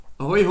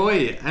Ahoy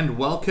hoy and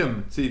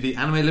welcome to the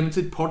Anime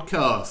Limited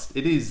podcast.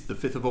 It is the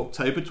 5th of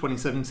October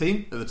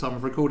 2017 at the time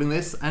of recording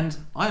this, and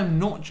I am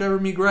not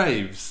Jeremy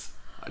Graves.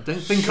 I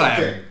don't think I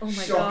am. Oh my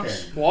Shocking.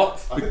 gosh.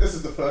 What? I think this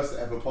is the first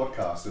ever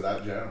podcast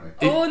without Jeremy.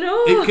 Oh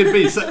no! It could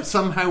be.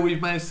 Somehow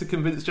we've managed to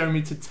convince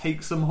Jeremy to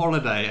take some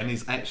holiday, and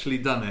he's actually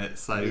done it.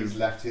 So He's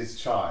left his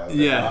child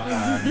Yeah. in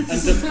our hands.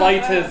 And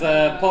despite his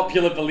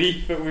popular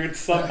belief that we would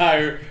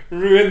somehow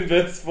ruin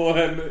this for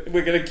him,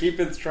 we're going to keep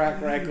his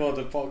track record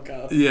of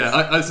podcasts.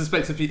 yeah, I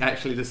suspect if he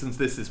actually listens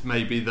to this, this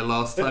may be the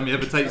last time he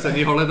ever takes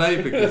any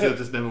holiday because he'll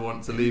just never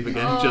want to leave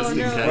again, Oh, just in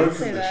no. He's case. broken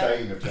Say the that.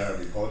 chain of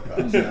Jeremy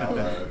podcasts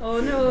now. Oh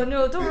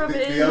no, don't rub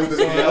it in.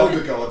 The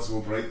elder gods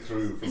will break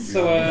through from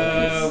So,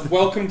 beyond.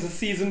 welcome to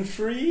season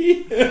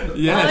 3. Yeah, Oh,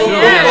 sure.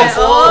 yeah. Let's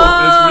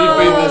Oh.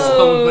 reboot this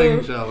whole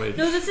thing, shall we?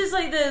 No, this is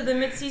like the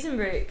mid-season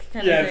break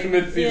kind Yeah, of it's thing.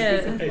 a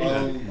mid-season Yeah. break.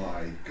 Oh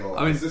my god.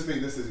 I mean- Does this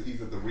mean this is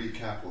either the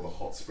recap or the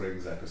Hot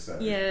Springs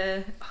episode?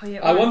 Yeah. Oh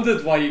yeah. I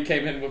wondered why you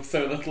came in with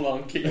so little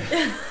on Keith.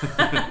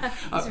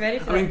 He's ready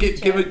for I mean, that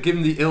chat.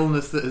 given the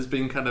illness that has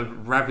been kind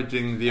of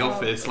ravaging the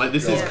office, like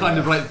this is God. kind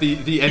of like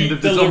the end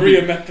of the zombie.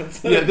 delirium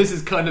episode. Yeah, this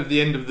is kind of the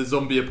end of the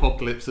zombie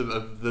apocalypse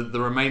of the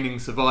remaining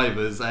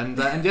survivors, and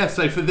yeah.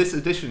 So for this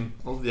edition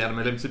of the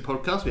Anime Limited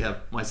podcast, we have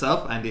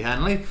myself, Andy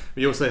Hanley.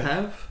 We also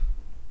have,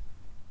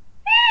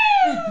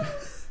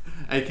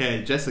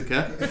 aka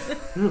Jessica.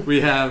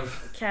 We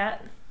have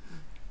Cat.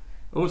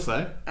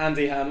 also.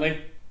 Andy Hanley.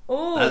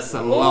 Oh. That's a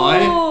oh. lie.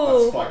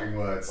 That's fighting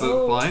words. But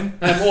Oh. fine.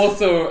 I'm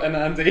also an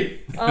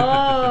Andy.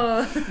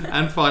 Oh.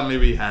 And finally,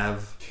 we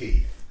have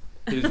Keith.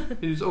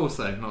 who's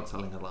also not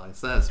telling a lie.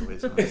 So that's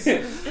always nice.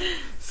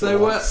 So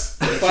Well,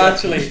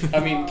 actually, I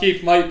mean,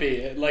 Keith might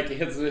be. Like,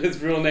 his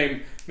real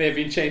name may have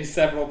been changed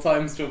several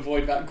times to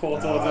avoid that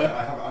court No, order.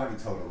 I haven't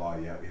told a lie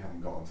yet. We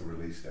haven't got onto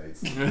release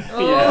dates. Oh.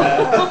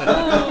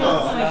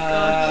 Oh my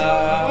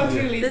gosh.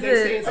 What release This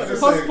date? is- I It's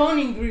just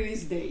postponing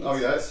release date. Oh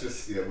yeah, it's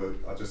just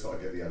I just thought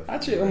I'd get the elephant.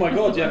 Actually, oh my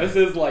god, yeah, this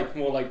is like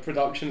more like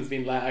production's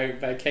been let out of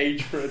their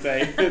cage for a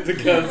day. It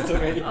occurs to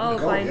me. Oh,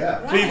 God, fine.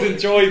 yeah. Please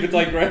enjoy the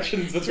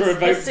digressions that are Just about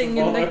to hissing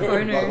in the follow.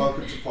 corner.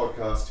 Welcome to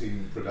podcast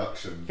team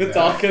production. The Yeah.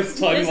 darkest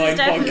timeline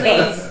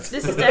podcast.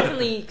 This is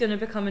definitely going to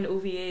become an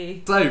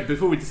OVA. So,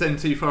 before we descend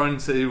too far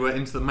into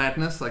the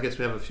madness, I guess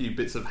we have a few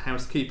bits of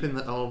housekeeping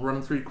that I'll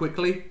run through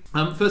quickly.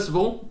 First of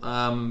all,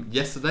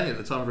 yesterday, at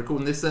the time of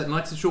recording this,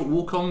 Night's Short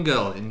Walk On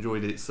Girl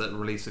enjoyed its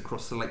release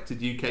across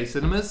selected UK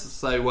cinemas.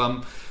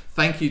 So,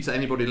 thank you to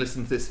anybody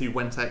listening to this who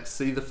went out to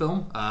see the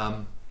film.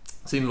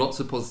 Seen lots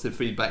of positive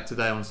feedback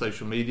today on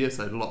social media,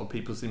 so a lot of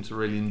people seem to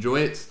really enjoy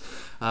it.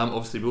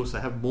 Obviously, we also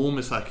have more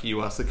Misaki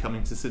Uwasa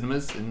coming to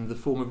cinemas in the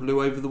form of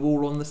Lou Over the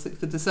Wall on the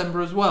 6th of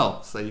December as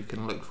well, so you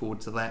can look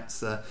forward to that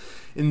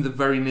in the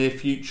very near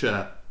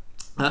future.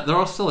 There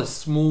are still a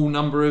small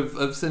number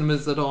of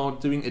cinemas that are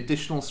doing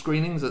additional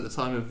screenings at the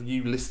time of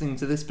you listening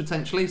to this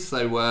potentially,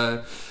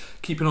 so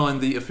keep an eye on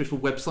the official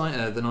website,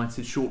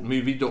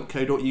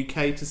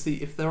 thenightedshortmovie.co.uk, to see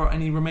if there are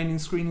any remaining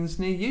screenings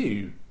near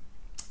you.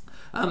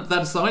 That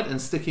aside, and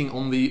sticking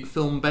on the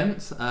film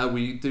bent,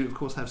 we do of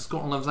course have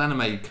Scotland Loves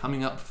Anime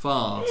coming up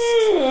fast.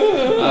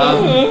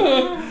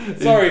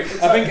 Sorry,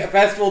 I think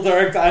festival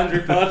director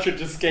Andrew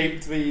Partridge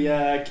escaped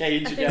the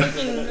cage I again.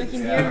 think we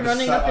can Yeah, hear him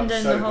running up and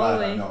down the I'm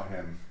hallway. not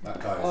him. That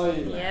guy is. Oh,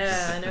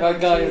 Yeah, I know. That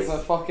guy is a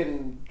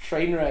fucking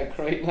train wreck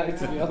right now,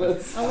 to be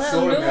honest. I'll I let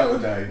saw him him the other know.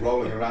 day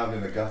rolling around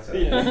in the gutter,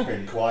 Yeah.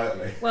 weeping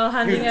quietly. While He's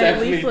handing out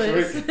definitely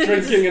leaflets.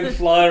 drinking and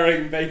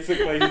flyering,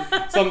 basically.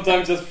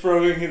 Sometimes just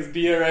throwing his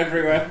beer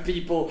everywhere at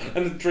people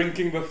and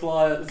drinking the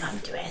flyers. Come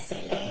to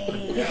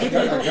SLA. I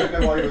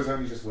don't know why he was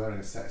only just wearing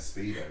a set of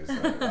speedos.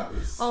 Though. That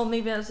was. Oh,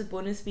 maybe that was a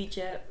bonus speech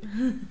yet.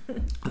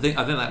 I think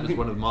that was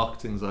one of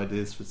marketing's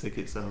ideas for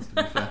ticket sales, to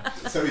be fair.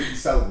 So he can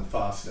sell them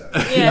faster.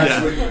 Yeah.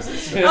 That's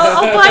witnesses.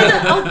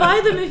 I'll buy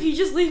them if you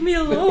just leave me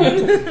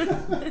alone.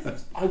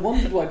 I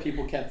wondered why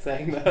people kept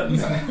saying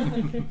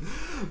that.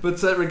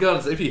 But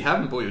regardless, if you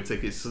haven't bought your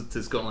tickets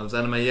to Scotland Loves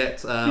Anime yet,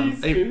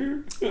 Please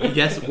do.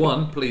 yes,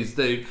 one, please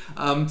do.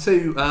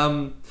 Two,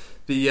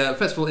 the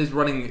festival is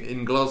running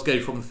in Glasgow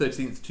from the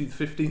 13th to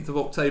the 15th of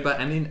October,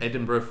 and in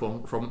Edinburgh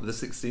from the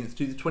 16th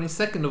to the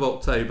 22nd of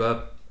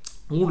October.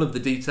 All of the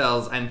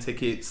details and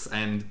tickets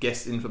and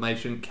guest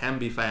information can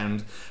be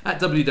found at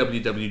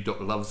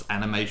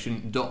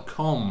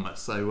www.lovesanimation.com.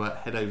 So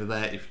head over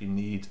there if you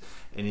need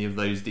any of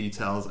those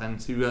details and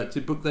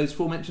to book those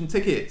aforementioned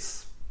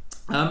tickets.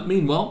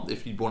 Meanwhile,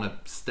 if you want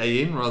to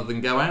stay in rather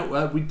than go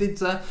out, we did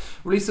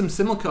release some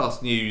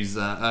simulcast news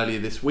earlier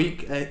this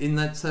week in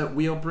that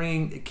we are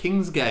bringing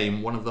King's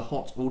Game, one of the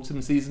hot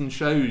autumn season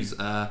shows,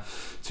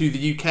 to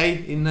the UK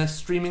in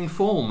streaming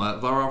form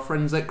via our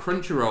friends at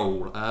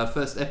Crunchyroll.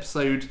 First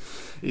episode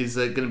is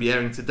going to be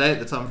airing today at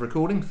the time of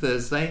recording,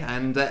 Thursday,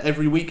 and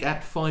every week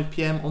at 5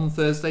 PM on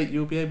Thursday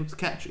you'll be able to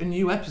catch a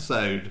new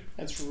episode.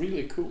 It's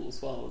really cool as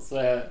well. It's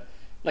like,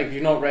 if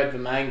you've not read the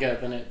manga,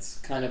 then it's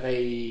kind of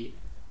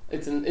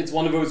it's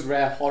one of those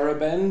rare horror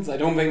bends. I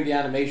don't think the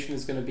animation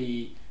is going to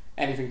be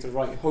anything to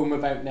write home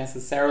about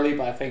necessarily,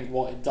 but I think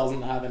what it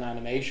doesn't have in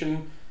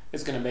animation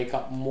is going to make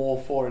up more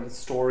for in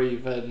story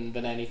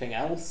than anything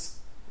else.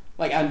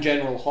 Like, and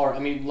general horror. I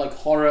mean, like,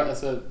 horror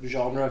as a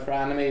genre for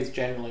anime is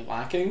generally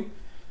lacking.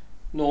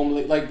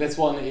 Normally, like, this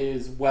one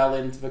is well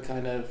into the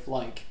kind of,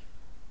 like,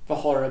 the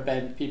horror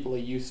bent people are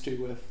used to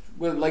with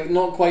like,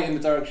 not quite in the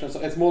direction of...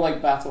 It's more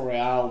like Battle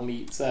Royale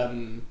meets,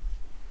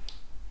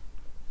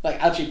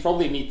 like, actually,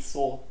 probably meets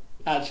Saw,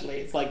 actually.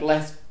 It's, like,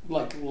 less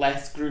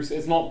gruesome.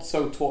 It's not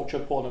so torture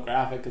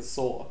pornographic as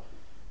Saw,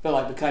 but,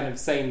 like, the kind of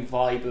same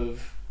vibe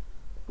of,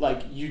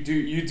 like, you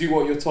do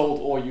what you're told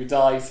or you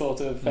die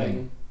sort of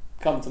thing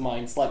come to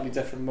mind. Slightly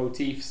different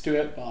motifs to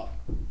it, but...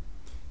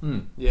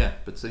 yeah,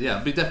 but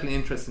it'd be definitely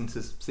interesting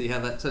to see how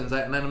that turns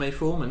out in anime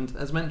form, and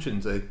as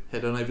mentioned,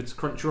 head on over to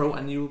Crunchyroll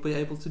and you will be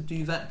able to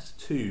do that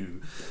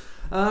too.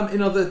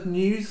 In other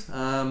news,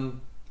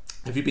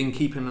 have you been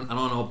keeping an eye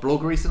on our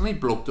blog recently,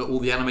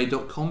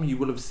 blog.alltheanime.com? You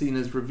will have seen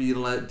us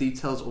reveal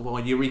details of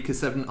our Eureka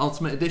 7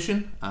 Ultimate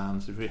Edition.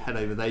 So if you head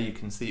over there, you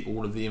can see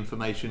all of the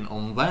information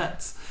on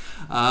that.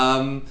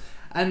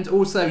 And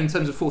also, in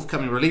terms of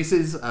forthcoming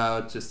releases,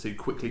 just to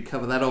quickly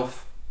cover that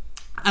off,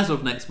 as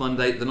of next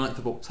Monday, the 9th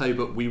of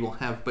October, we will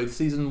have both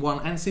Season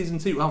 1 and Season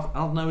 2 of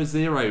Aldnoah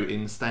Zero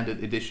in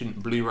Standard Edition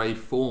Blu-ray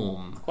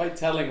form. Quite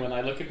telling when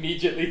I look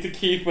immediately to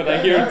Keith when I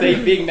hear a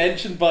date being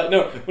mentioned,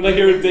 when I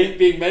hear a date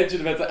being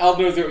mentioned, it's like,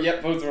 Aldnoah Zero,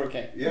 yep, those are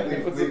okay. Yeah,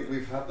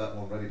 we've had that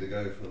one ready to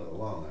go for a little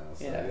while now,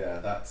 so yeah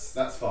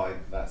that's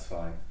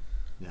fine.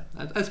 Yeah,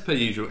 as per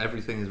usual,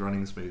 everything is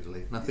running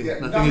smoothly. Nothing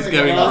is nothing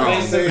going wrong.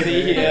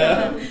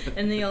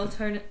 In the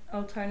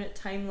alternate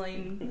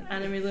timeline,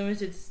 Anime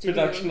Limited studio.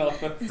 Production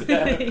office,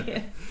 yeah.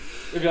 Yeah.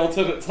 In the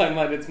alternate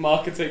timeline, it's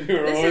marketing who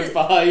are always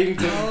behind,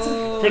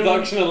 and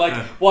production are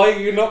like, why are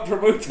you not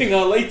promoting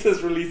our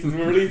latest releases?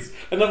 We released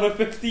another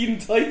 15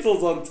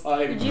 titles on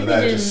time. Would you And be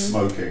they're doing- just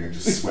smoking and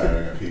just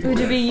swearing at people. Would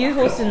it be you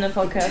Fuck hosting the off.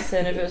 podcast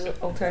then if it was an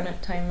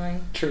alternate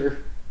timeline? True.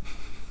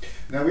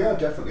 Now, we are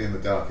definitely in the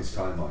darkest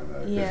timeline,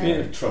 though. 'Cause, Yeah. you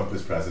know, Trump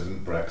as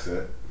president,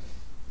 Brexit.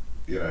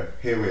 You know,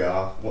 here we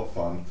are. What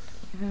fun.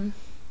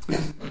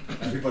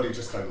 Everybody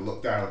just kind of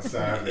looked down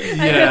sadly.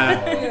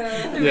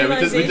 Yeah. The Yeah, we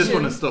just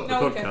want to realisation. stop the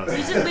Okay.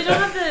 podcast. We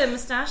don't have the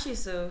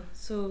moustaches though,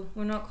 so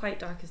we're not quite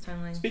darkest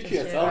timeline. Speak for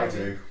just yet. yourself. I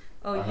do.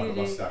 Oh, I have you a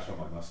do. mustache on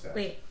my mustache.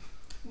 Wait,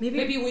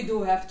 Maybe we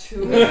do have to.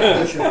 maybe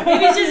it's just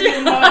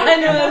I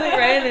know that's like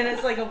Ryan, and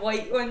it's like a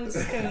white one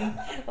just coming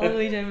all the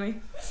way down my.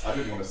 I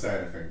didn't want to say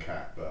anything,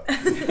 Kat, but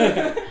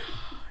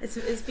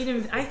It's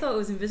been. I thought it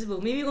was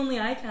invisible. Maybe only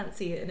I can't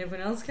see it, and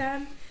everyone else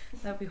can.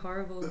 That'd be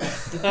horrible.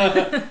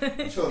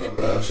 I'm sure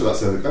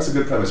that's a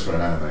good premise for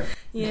an anime.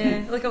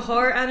 Yeah, like a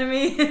horror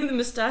anime, the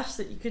moustache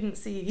that you couldn't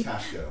see.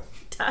 Tash Girl.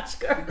 Tash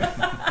girl.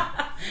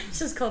 It's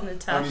just called Only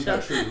Natasha.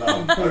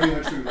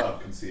 her true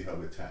love can see her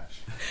with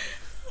Tash.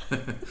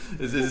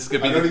 Is this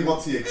going to And be only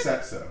once he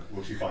accepts her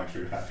will she find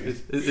true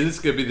happiness. is this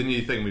going to be the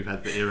new thing? We've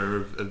had the era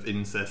of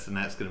incest, and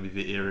now it's going to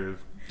be the era of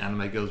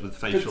anime girls with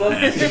facial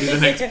hair. It's going to be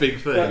the next big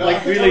thing. But, No, like, I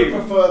think really- I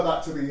would prefer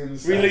that to the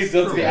incest. Really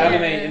does the Yeah.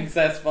 anime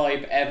incest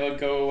vibe ever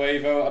go away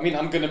though? I mean,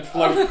 I'm gonna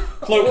float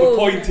the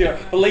point here.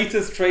 The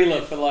latest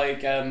trailer for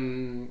like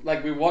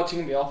we were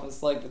watching The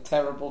Office, like the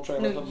terrible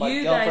trailer No, for My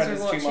you guys Girlfriend were Is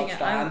Too watching Much it.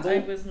 to I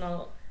Handle. was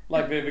not.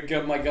 Like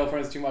My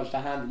Girlfriend Is Too Much to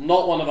Handle.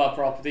 Not one of our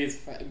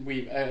properties.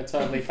 We are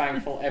eternally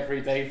thankful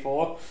every day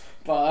for.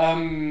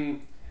 But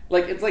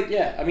like it's like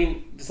I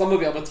mean some of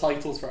the other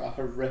titles for it are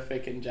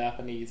horrific in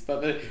Japanese,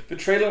 but the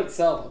trailer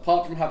itself,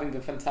 apart from having the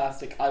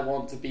fantastic I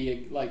want to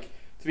be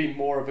to be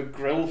more of a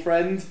grill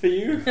friend for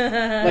you,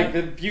 like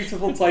the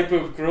beautiful type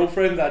of grill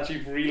friend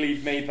actually really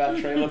made that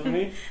trailer for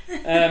me.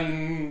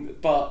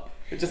 But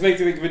it just makes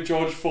me think of a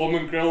George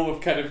Foreman grill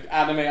with kind of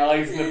anime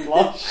eyes and a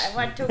blush. I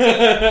want to be your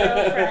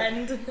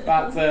girlfriend.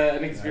 That's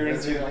an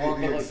experience The you don't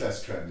want. But, like,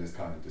 incest trend is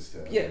kind of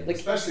disturbing. Yeah, like-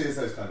 especially as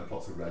those kind of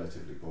plots are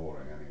relatively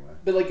boring anyway.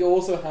 but like you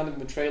also had in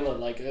the trailer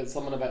like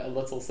someone about a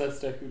little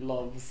sister who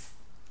loves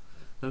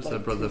Loves her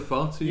like, brother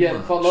far too yeah,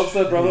 much. loves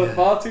her brother Yeah.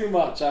 far too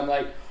much. I'm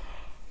like,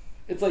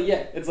 it's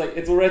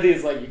already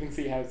you can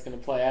see how it's going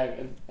to play out,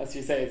 and as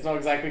you say, it's not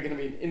exactly going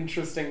to be an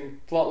interesting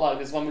plot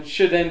line. It's one which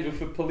should end with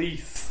the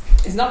police.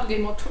 It's not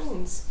Game of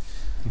Thrones.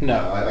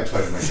 No, I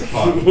tried to make a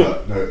pun,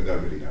 but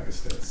nobody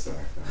noticed it. So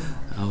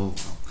never mind.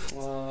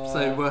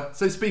 Oh.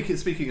 So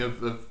speaking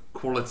of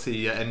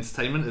quality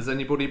entertainment, has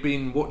anybody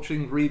been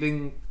watching,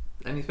 reading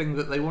anything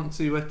that they want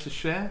to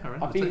share? Or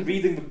I've been entertain?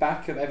 reading the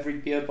back of every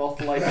beer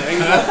bottle I drink.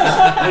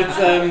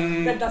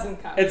 That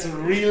doesn't count. It's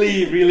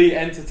really, really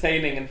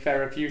entertaining and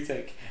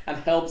therapeutic, and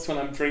helps when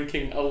I'm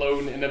drinking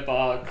alone in a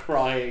bar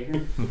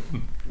crying.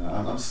 No,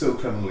 I'm still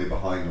criminally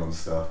behind on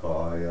stuff, but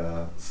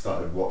I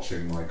started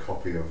watching my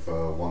copy of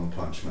One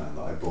Punch Man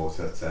that I bought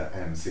at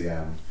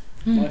MCM.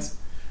 Nice.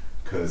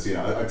 Because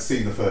I'd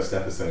seen the first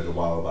episode a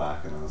while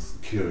back, and I was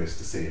curious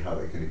to see how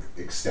they can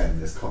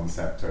extend this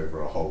concept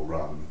over a whole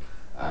run.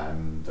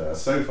 And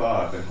so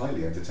far, I've been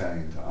highly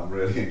entertained. I'm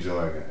really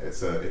enjoying it.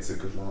 It's a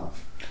good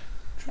laugh.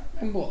 I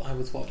remember what I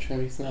was watching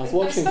recently. I was I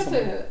watching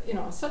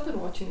something. started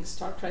watching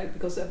Star Trek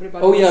because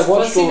everybody Oh yeah, was I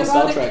watched all fussing of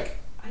Star about it. Trek.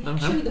 I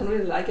actually don't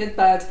really like it,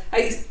 but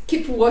I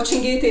keep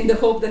watching it in the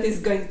hope that it's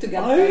going to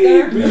get I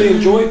better. really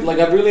enjoyed, like,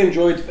 I really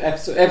enjoyed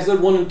episode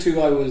 1 and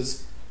 2.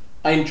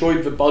 I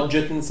enjoyed the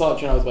budget and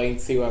such, and I was waiting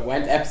to see where it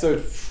went.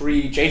 Episode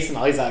 3, Jason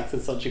Isaacs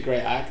is such a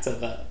great actor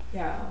that,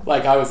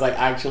 like, I was like,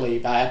 actually,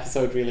 that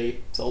episode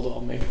really sold it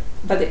on me.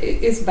 But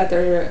it's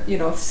better,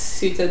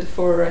 suited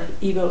for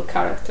evil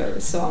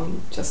characters, so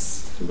I'm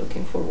just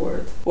looking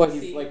forward. Well,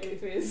 he's like,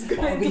 if it's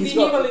going to be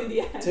evil in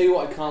the end. Tell you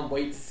what, I can't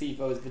wait to see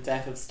though is the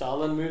Death of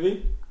Stalin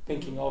movie.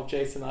 Thinking of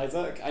Jason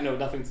Isaac. I know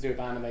nothing to do with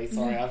anime.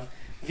 Sorry, I've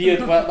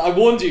veered. Well, I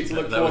warned you to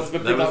look forward to the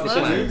big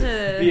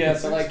plan. Yeah,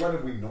 so like, when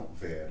have we not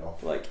veered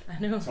off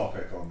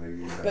topic on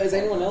the? But has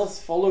anyone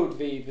else followed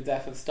the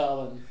Death of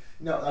Stalin?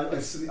 No, I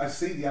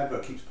see the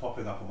advert keeps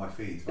popping up on my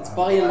feed. But it's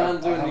by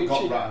Amanda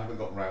Annucci. I haven't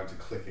gotten around to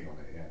clicking on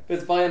it yet. But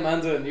it's by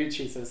Amanda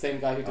Annucci, so the same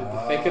guy who did the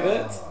thick of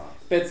it.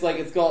 But it's like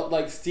it's got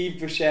like Steve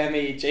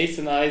Buscemi,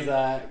 Jason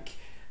Isaac.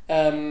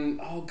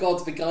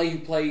 The guy who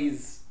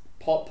plays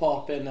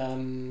Pop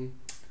in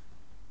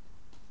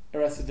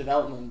Arrested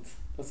Development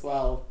as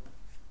well,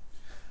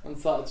 and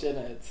such in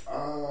it.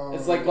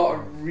 It's like got a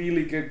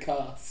really good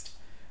cast.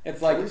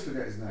 It's like I always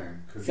forget his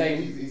name because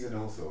he's in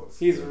all sorts.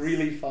 He's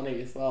really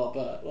funny as well,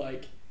 but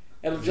like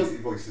he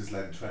voices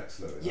Len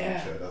Trexler in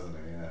that show, doesn't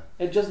he? Yeah.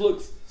 It just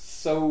looks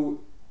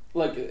so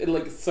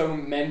so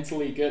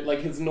mentally good, like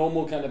his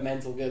normal kind of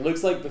mental good. It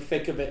looks like the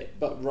thick of it,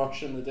 but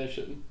Russian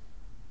edition.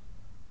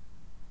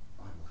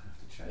 I will have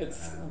to check.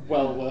 It's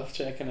well worth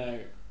checking out.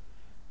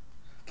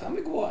 I can't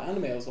remember what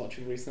anime I was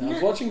watching recently. I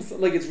was watching,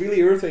 like, it's really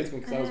irritating me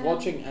because I was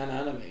watching an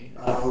anime.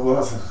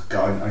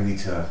 I need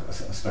to,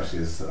 especially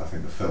as I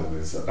think the film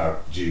is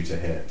about due to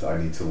hit, I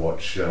need to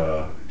watch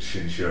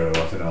Shinichiro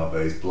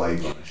Watanabe's Blade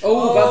Runner. That's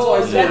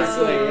what I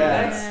saw recently,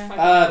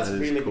 that's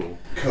really cool.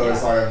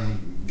 Because I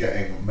am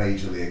getting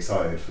majorly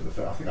excited for the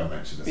film. I think I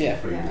mentioned this in the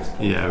previous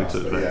podcast. Yeah, we talked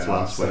about this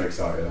last week. I'm so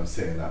excited. I'm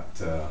seeing that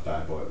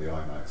bad boy at the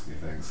IMAX,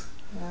 methinks.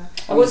 Yeah.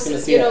 I was, so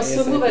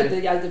moved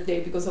the other day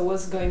because I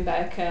was going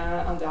back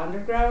on the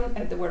underground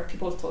and there were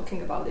people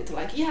talking about it,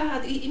 like,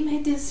 he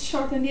made this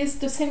short and he's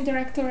the same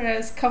director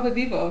as Cowboy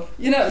Bebop.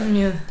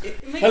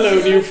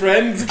 Hello, new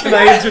friends. Can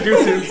I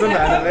introduce you to some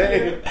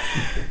anime?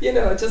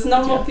 Just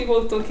normal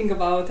people talking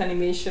about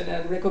animation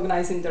and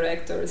recognizing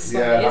directors. So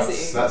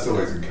amazing. That's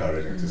always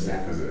encouraging to see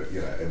because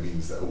it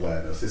means that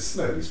awareness is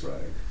slowly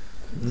spreading.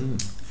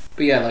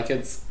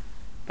 But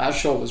that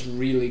short was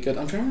really good.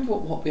 I'm trying to remember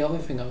what the other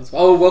thing I was...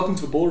 Welcome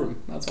to the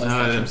Ballroom. That's what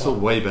I'm still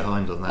way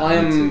behind on that. I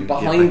am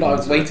behind, but I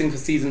was waiting for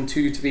season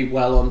 2 to be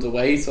well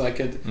underway so I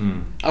could...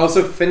 I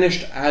also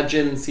finished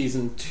Ajin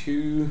season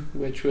 2,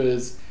 which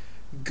was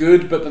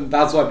good, but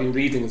that's what I've been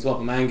reading as well,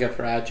 the manga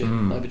for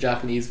Ajin, like the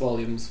Japanese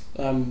volumes.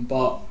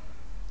 But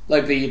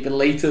like the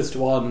latest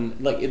one,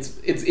 like it's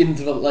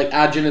into the... Like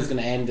Ajin is going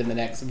to end in the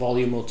next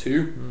volume or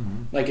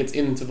 2. Like it's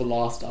into the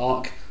last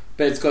arc.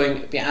 But it's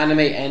going... The anime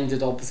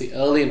ended obviously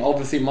early, and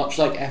obviously much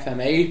like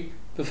FMA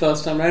the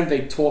first time around,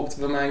 they talked to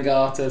the manga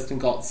artist and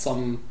got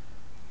some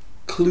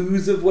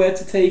clues of where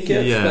to take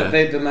it. Yeah.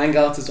 But the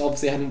manga artist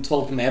obviously hadn't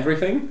told them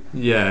everything.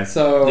 Yeah.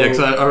 So... Yeah, because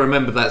I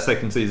remember that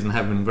second season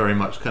having very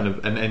much kind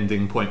of an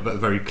ending point, but a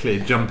very clear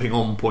jumping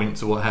on point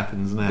to what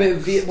happens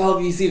next. But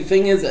you see, the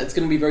thing is, it's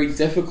going to be very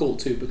difficult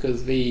to,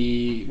 because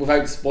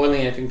without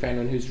spoiling anything for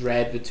anyone who's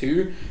read the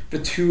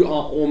two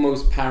are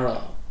almost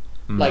parallel.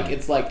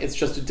 It's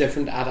just a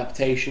different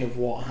adaptation of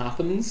what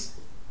happens.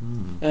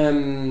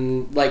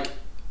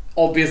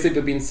 Obviously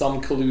there've been some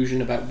collusion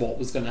about what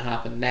was going to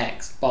happen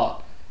next,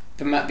 but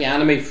the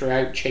anime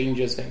throughout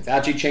changes things. It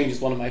actually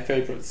changes one of my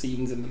favourite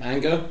scenes in the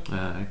manga.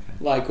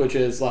 Which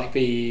is like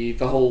the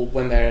whole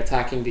when they're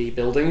attacking the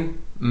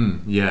building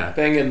thing,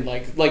 and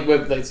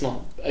it's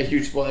not a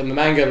huge spoiler in the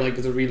manga. Like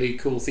there's a really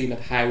cool scene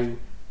of how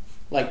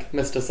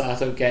Mr.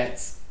 Sato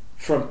gets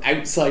from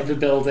outside the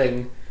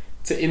building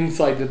to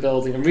inside the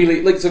building, and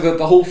really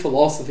the whole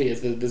philosophy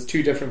is that there's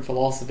two different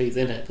philosophies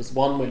in it. There's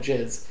one which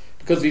is,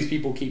 because these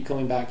people keep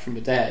coming back from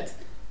the dead,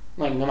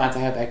 no matter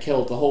how they're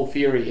killed, the whole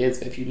theory is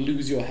that if you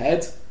lose your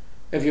head,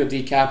 if you're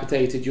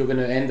decapitated, you're going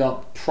to end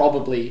up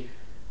probably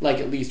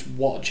at least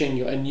watching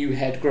a new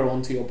head grow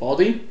onto your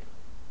body,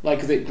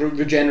 because it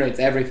regenerates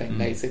everything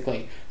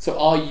basically. So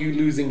are you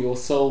losing your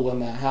soul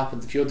when that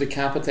happens? If you're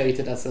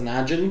decapitated as an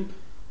Ajin,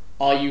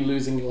 are you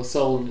losing your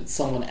soul and it's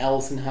someone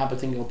else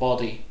inhabiting your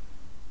body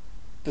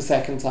the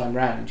second time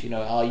round?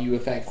 Are you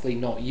effectively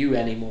not you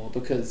anymore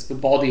because the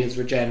body has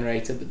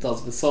regenerated, but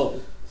does the soul?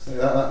 So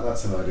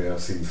that's an idea I've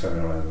seen thrown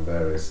around in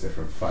various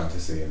different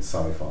fantasy and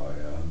sci-fi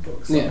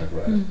books that I've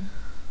read.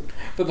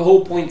 But the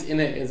whole point in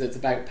it is it's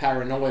about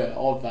paranoia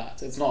of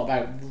that. It's not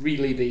about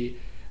really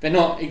they're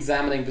not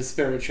examining the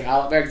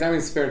spirituality. They're examining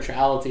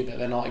spirituality, but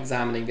they're not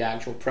examining the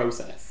actual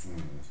process.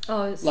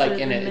 It's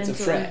in it, it's a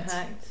threat.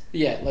 Impact.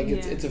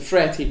 It's a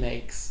threat he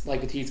makes.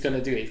 What he's going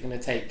to do, he's going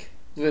to take...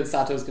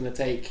 Sato's going to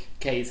take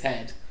Kei's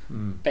head.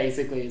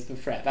 Basically, is the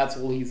threat. That's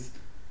all he's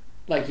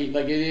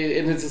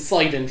and it's a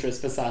side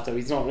interest for Sato.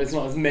 It's not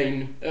his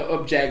main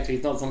objective.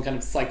 He's not some kind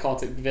of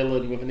psychotic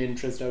villain with an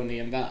interest only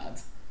in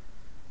that.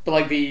 But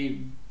like the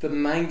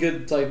manga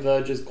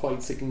diverges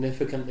quite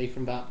significantly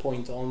from that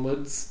point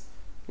onwards.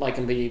 Like,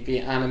 and the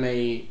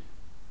anime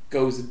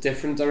goes a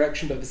different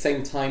direction, but at the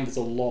same time there's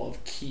a lot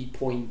of key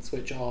points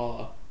which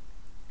are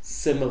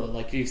similar.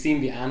 Like, if you've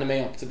seen the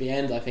anime up to the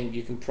end, I think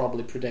you can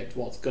probably predict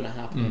what's going to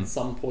happen at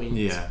some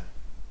point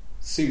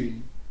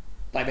soon.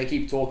 Like, they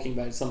keep talking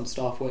about some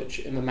stuff which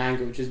in the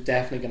manga, which is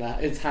definitely going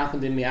to... It's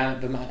happened in the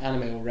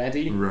anime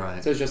already.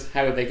 Right. So it's just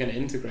how are they going to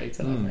integrate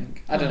it, I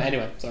think. I don't know.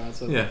 Anyway,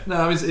 sorry. Yeah.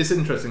 No, it's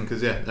interesting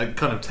because, it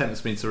kind of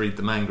tempts me to read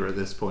the manga at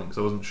this point because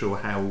I wasn't sure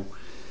how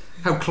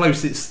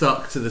close it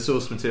stuck to the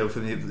source material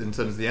in terms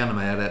of the anime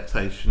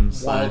adaptation.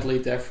 So. Wildly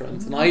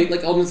different. And I,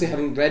 like, honestly,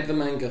 having read the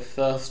manga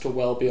first to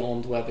well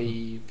beyond where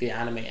the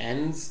anime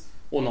ends,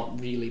 or not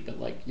really, but,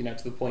 like, you know,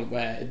 to the point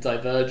where it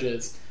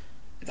diverges,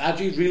 it's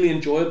actually really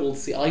enjoyable to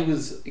see. I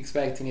was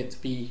expecting it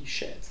to be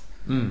shit.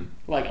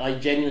 Like, I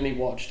genuinely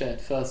watched it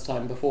first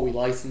time before we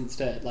licensed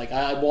it. Like,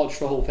 I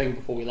watched the whole thing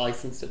before we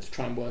licensed it to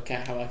try and work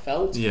out how I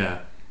felt. Yeah.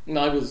 And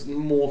I was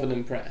more than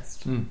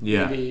impressed.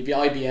 Yeah. The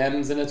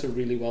IBMs in it are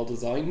really well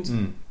designed.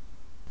 You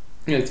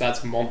know, it's had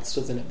some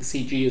monsters in it. The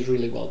CG is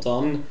really well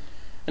done.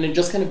 And it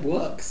just kind of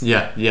works.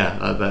 Yeah.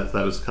 That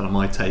was kind of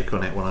my take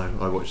on it when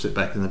I watched it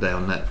back in the day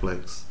on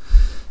Netflix.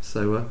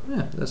 So,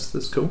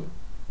 that's cool.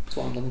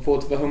 So I'm looking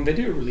forward to the home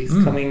video release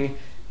coming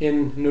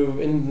in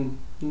November.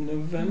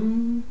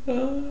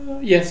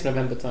 Yes,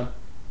 November time.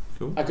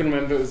 Cool. I couldn't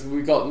remember.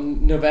 We got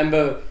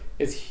November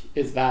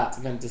is that,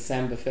 and then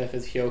December 5th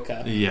is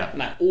Hyoka. Yeah.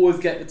 And I always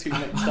get the two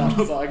mixed up,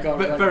 so I got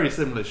but very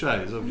similar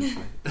shows,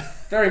 obviously.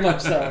 Very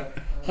much so.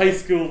 High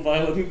school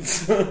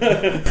violence.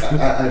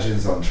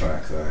 Ajin's on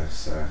track though,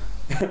 so.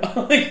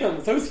 Oh my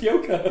god, so's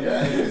Hyoka.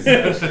 Yeah, it is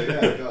actually.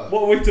 Yeah, God.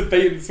 What a way to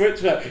bait and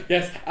switch that.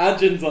 Yes,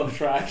 Ajin's on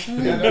track.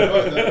 Yeah,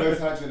 both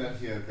Ajin and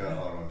Hyoka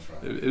are on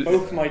track.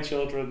 Both my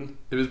children.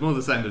 It was more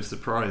the sound of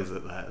surprise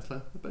at that. It's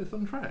like, they're both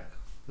on track.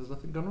 There's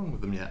nothing gone wrong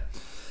with them yet.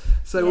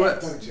 So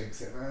don't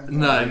jinx it, man.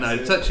 No,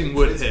 touching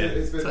wood here.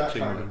 It's been that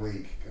touching kind wood. of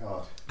week.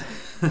 God.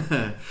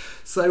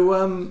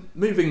 So,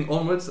 moving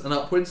onwards and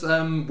upwards,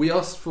 we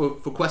asked for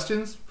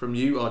questions from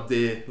you, our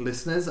dear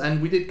listeners, and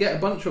we did get a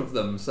bunch of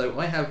them. So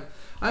I have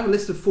a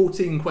list of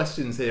 14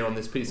 questions here on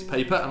this piece of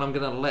paper, and I'm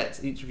going to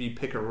let each of you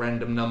pick a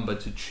random number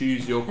to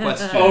choose your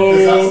question.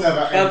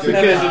 That's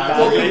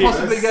What could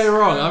possibly go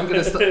wrong? I'm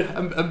going to start,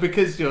 and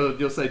because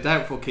you're so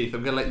doubtful, Keith,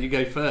 I'm going to let you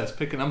go first.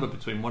 Pick a number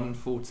between 1 and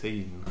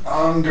 14.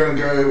 I'm going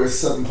to go with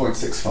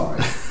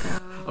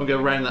 7.65. I'm going to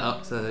round that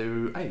up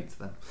to 8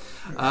 then.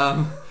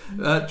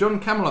 John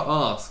Camelot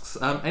asks,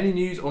 any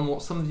news on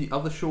what some of the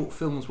other short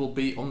films will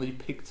be on the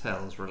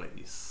Pigtails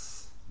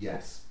release?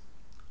 Yes.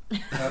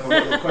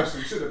 What the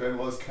question should have been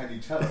was, can you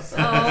tell us?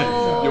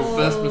 Your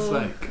first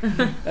mistake.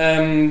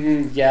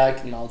 Yeah, I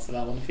can answer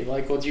that one if you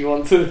like. Or do you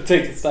want to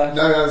take a stab?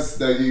 No,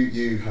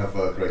 you have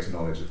greater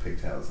knowledge of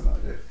pigtails than I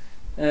do.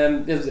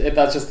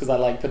 That's just because I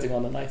like putting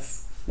on a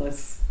nice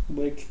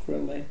wig,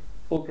 growing my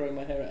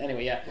hair.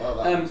 Anyway, yeah.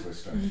 Well, that one's a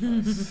strange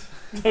place.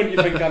 Don't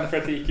you think I'm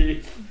pretty,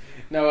 Keith?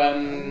 No,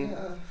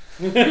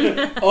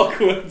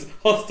 awkward,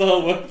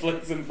 hostile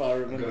workplace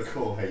environment. I'm going to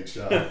call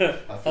HR.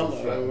 I feel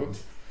threatened.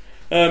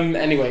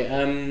 Anyway,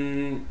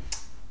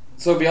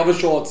 so the other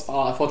shorts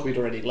I thought we'd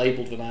already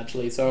labelled them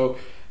actually. So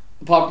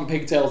apart from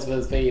Pigtails,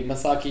 there's the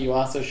Masaki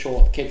Yuasa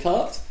short Kick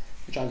Heart,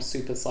 which I'm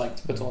super psyched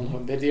to put on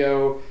home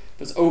video.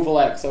 There's Oval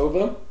X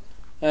Over,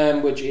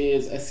 which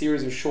is a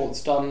series of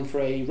shorts done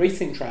for a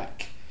racing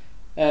track,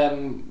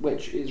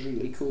 which is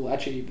really cool.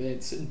 Actually,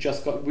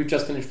 we've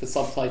just finished the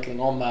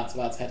subtitling on that, so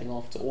that's heading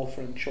off to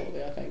Orphan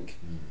shortly, I think.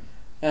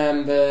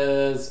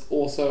 There's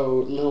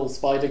also Little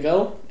Spider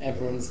Girl,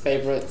 everyone's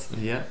favourite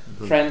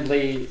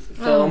friendly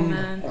film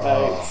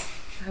about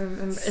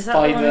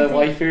spider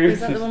waifu. Is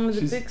that the one with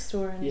the big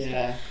store?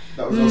 Yeah.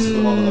 That was also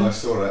the one that I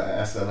saw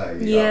at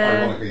SLA.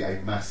 Ironically,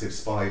 a massive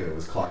spider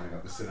was climbing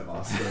up the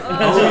cinema screen.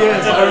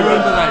 Yes, I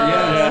remember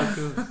that.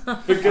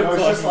 Yeah. I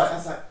was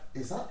like,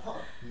 is that part?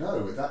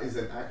 No, that is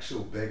an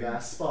actual big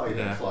ass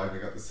spider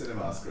climbing up the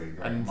cinema screen.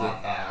 Going,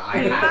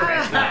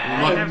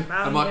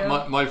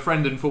 my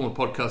friend and former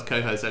podcast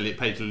co-host Elliot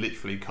Page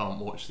literally can't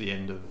watch the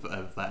end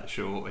of that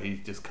short. He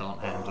just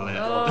can't handle it.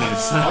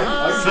 It's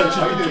such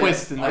a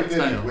twist in that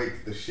tale. I nearly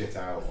wigged the shit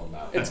out on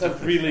that. It's a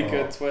really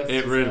good twist.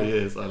 It really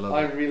is. I love it.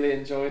 I really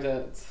enjoyed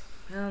it.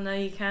 Well, now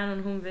you can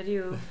on home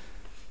video.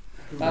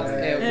 That's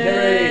it.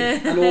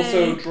 Hooray! And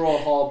also Draw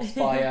Hobbs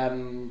by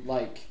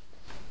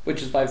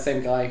which is by the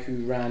same guy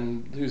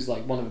who's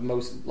like one of the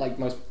most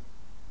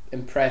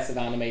impressive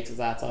animators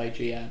at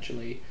IG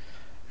actually,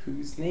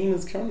 whose name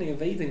is currently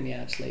evading me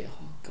actually.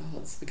 Oh god,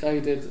 it's the guy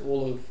who did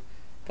all of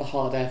the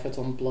hard effort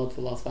on Blood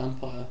the Last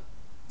Vampire.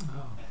 I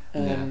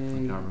can't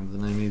remember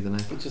the name either now.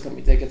 Just let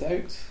me dig it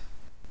out.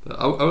 But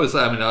I would say,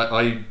 I mean,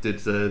 I did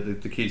the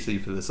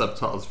QC for the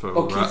subtitles for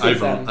QC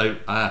over on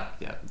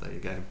yeah, there you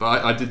go.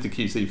 But I did the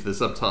QC for the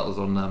subtitles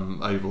on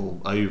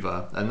Oval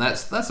Over, and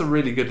that's a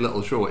really good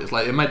little short. It's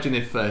like, imagine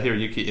if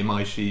Hiroyuki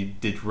Imaishi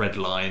did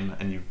Redline,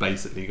 and you've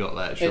basically got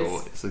that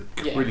short. It's a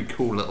really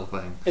cool little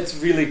thing. It's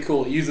really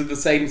cool. It uses the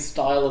same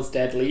style as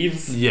Dead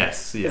Leaves.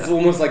 Yes, yeah. It's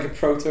almost like a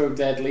proto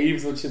Dead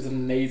Leaves, which is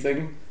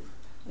amazing.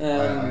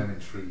 I'm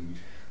intrigued.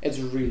 It's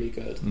really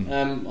good.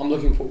 I'm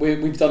looking for.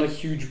 We've done a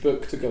huge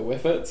book to go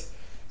with it,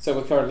 so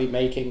we're currently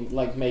making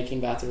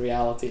that a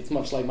reality. It's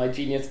much like my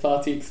Genius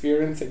Party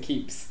experience. It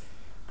keeps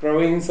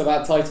growing, so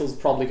that title's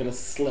probably going to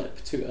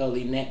slip to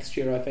early next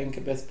year, I think,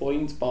 at this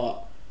point.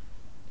 But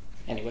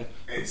anyway,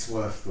 it's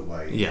worth the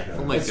wait. Yeah,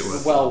 we'll make it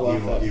worth. Well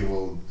worth it. You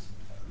will.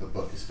 The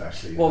book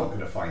especially, you're not going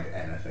to find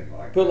anything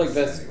like. But this like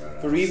this, anywhere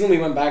else. the reason we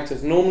went back to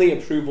it, normally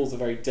approvals are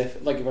very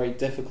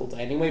difficult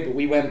anyway. But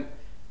we went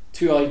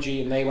to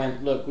IG and they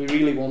went, look, we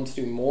really want to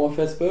do more of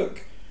this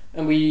book,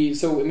 and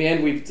so in the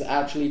end we've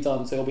actually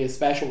done, so it'll be a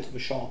special to the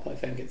shop, I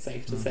think it's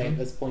safe to say at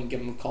this point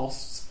given the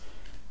costs,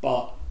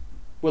 but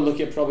we're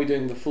looking at probably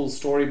doing the full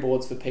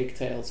storyboards for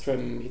Pigtails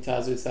from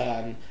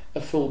Itazu-san,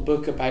 a full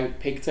book about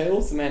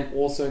Pigtails, and then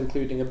also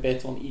including a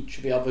bit on each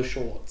of the other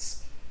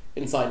shorts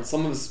inside.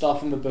 Some of the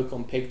stuff in the book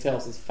on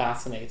Pigtails is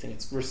fascinating.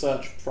 It's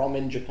research from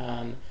in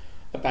Japan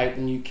about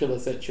the nuclear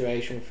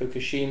situation with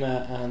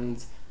Fukushima,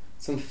 and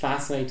some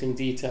fascinating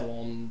detail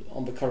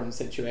on the current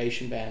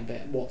situation there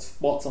and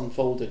what's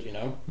unfolded, you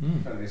know.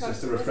 And it's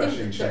just a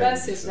refreshing change. The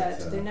best is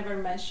that they never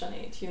mention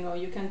it. You know,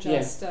 you can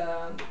just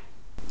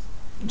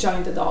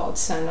join the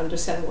dots and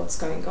understand what's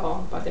going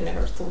on, but they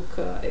never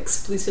talk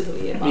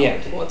explicitly about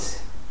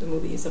what the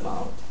movie is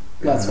about.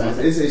 That's right.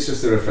 It's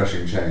just a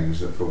refreshing change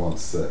that for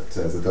once that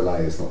the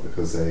delay is not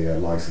because a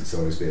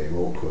licensor is being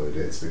awkward.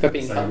 It's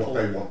because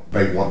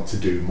they want to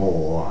do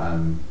more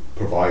and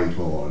provide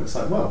more, and it's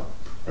like, well,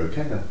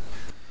 okay then.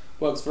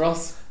 Works for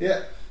us.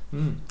 Yeah.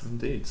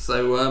 Indeed.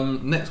 So,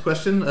 next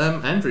question.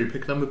 Andrew,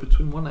 pick a number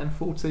between 1 and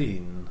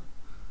 14.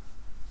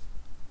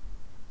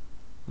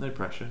 No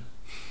pressure.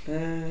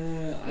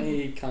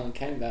 I can't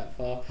count that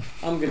far.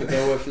 I'm going to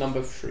go with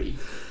number 3.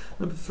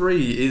 Number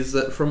 3 is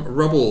from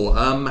Rubble.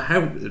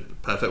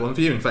 Perfect one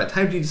for you, in fact.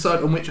 How do you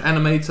decide on which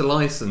anime to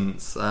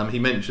license? He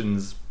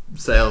mentions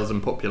sales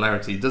and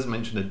popularity. He doesn't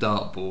mention a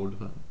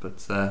dartboard,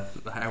 but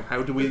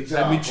how do we choose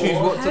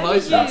what to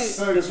license? That's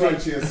so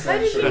 20th century. How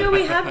did you know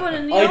we had one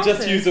in the I office?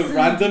 just use a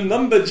random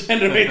number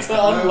generator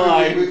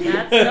online.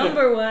 That's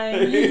number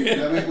 1.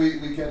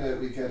 We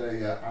get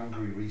a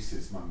angry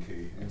Reese's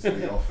monkey into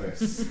the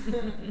office,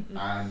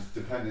 and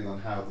depending on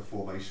how the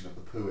formation of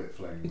the Poo-It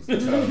flings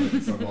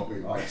determines on what we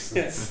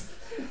license.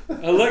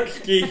 Look,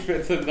 Keith,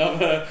 it's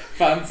another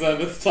fan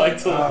service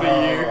title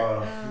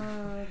for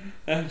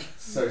you.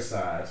 So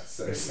sad.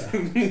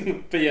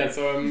 But yeah,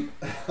 so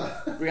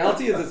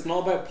reality is it's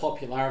not about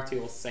popularity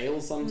or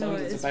sales sometimes. No,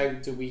 it's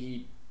about, do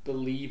we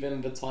believe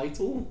in the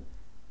title?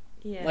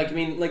 Yeah. Like, I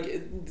mean,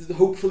 like,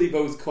 hopefully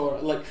those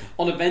on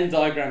a Venn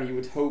diagram you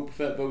would hope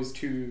that those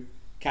two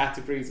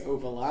categories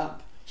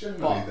overlap.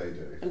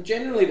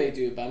 Generally they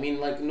do, but I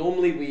mean, like,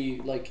 normally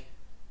we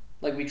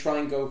we try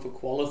and go for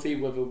quality,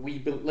 whether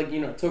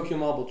Tokyo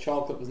Marble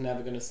Chocolate was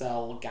never going to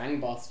sell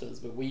gangbusters,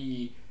 but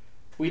we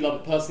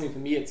love it. Personally, for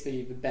me, it's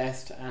the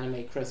best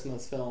anime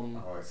Christmas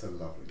film it's a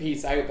lovely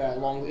piece out there.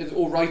 It's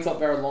all right up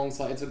there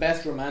alongside. It's the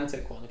best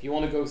romantic one. If you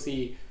want to go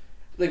see,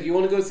 a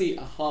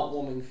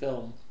heartwarming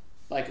film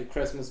like at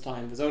Christmas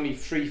time, there's only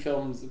 3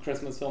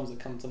 Christmas films that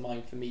come to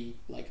mind for me.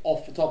 Like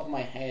off the top of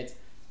my head,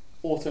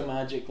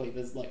 automagically,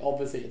 there's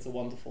obviously It's a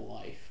Wonderful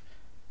Life.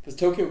 There's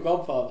Tokyo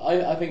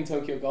Godfathers. I think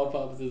Tokyo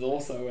Godfathers is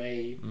also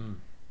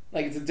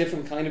it's a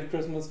different kind of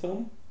Christmas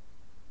film.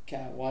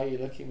 Kat, why are you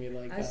looking at me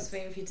like that? I was just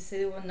waiting for you to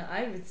say the one that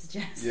I would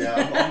suggest. Yeah,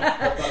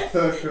 that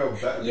third film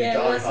better be Die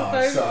what's the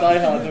Hard. third? Die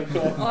Hard, of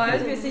course. Oh, I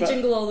was going to say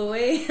Jingle All the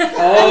Way.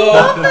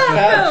 Oh,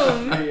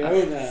 film.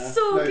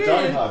 So no, good.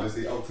 Die Hard is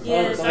the ultimate.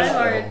 Yeah, Die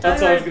Hard.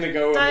 That's what I was going to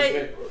go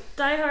with.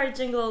 Die Hard,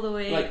 Jingle All the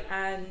Way,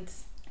 and...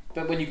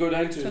 But when you go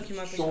down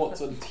to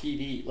shorts on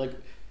TV, like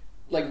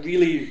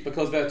really,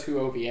 because they're 2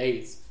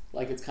 OVAs,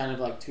 like it's kind of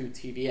like 2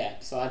 TV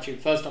apps. So actually,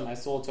 the first time I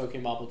saw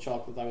Tokyo Marble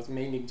Chocolate, I was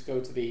meaning to go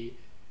to the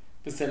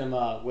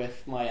cinema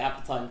with my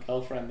at the time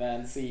girlfriend there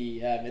and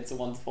see It's a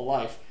Wonderful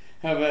Life.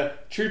 However,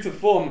 true to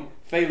form,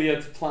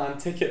 failure to plan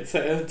tickets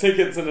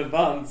in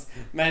advance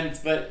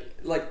meant that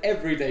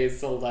every day is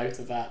sold out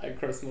of that at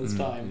Christmas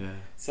time. Yeah.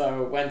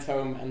 So went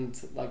home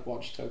and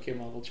watched Tokyo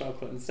Marble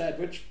Chocolate instead,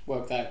 which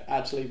worked out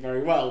actually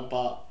very well.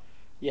 But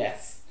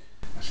yes,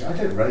 actually, I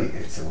don't rate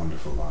It's a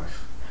Wonderful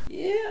Life.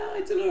 Yeah,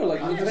 I don't know.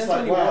 I'm just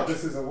like, wow,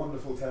 this is a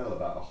wonderful tale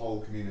about a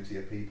whole community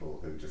of people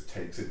who just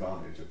takes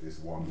advantage of this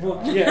one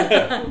guy.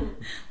 Yeah.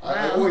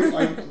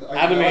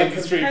 Anime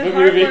industry, the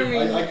movie.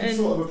 I can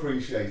sort of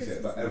appreciate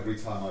it, but every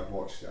time I've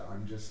watched it,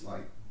 I'm just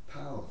like,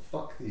 pal,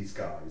 fuck these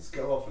guys.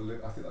 Go off and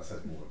live. I think that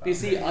says more about You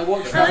see, me. I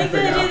watched I like the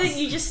idea that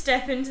you just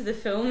step into the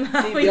film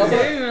halfway the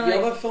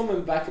through. other film in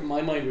the back of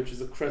my mind, which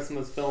is a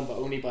Christmas film, but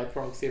only by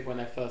proxy of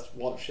when I first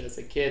watched it as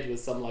a kid,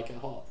 was Some Like It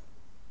Hot.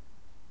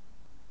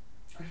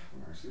 I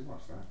haven't actually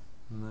watched that.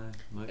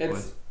 No, It's I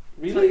thought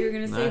really you were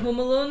going to say No. Home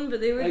Alone, but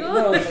they were Like, gone.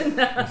 no, like-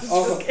 No, I'm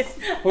joking.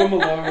 Home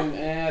Alone.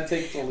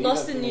 Take it or leave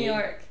Lost it in for New me.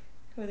 York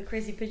with a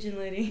crazy pigeon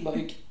lady.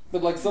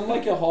 But Some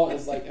Like It Hot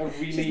is like a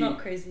really. She's not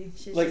crazy.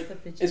 She's like, just a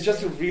pigeon. It's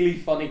just a lady. really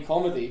funny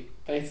comedy,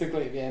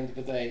 basically, at the end of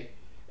the day.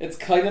 It's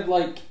kind of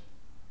like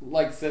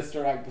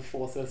Sister Act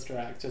before Sister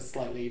Act, just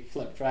slightly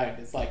flipped round.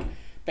 It's like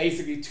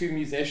basically two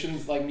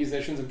musicians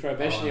in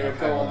Prohibition era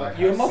go on. But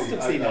you must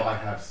have seen it. I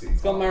have seen.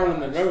 It's got Marilyn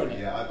Monroe in it.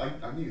 Yeah,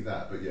 I knew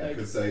that, but yeah, Like-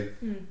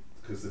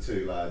 because the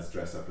two lads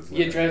dress up as Yeah,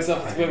 women. dress up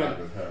as I hang women. out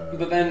with her.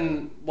 But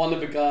then one of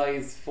the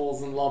guys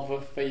falls in love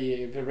with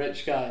the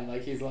rich guy, and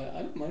like he's like,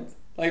 I don't mind.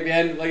 Like the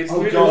end, like it's Oh,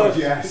 really God, low.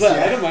 yes, He's like,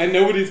 yeah. I don't mind.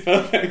 Nobody's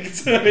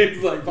perfect. And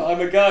he's like, but I'm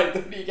a guy.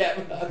 Don't you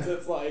get that?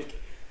 It's like,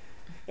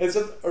 it's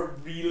just a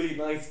really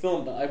nice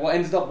film. But I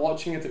ended up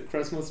watching it at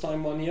Christmas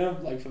time one year,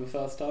 like for the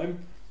first time,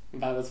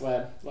 and that was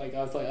where, like,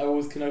 I was like, I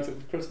always connote it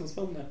with Christmas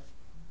film now.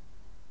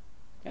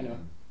 Anyway.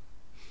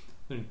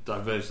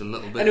 Diverged a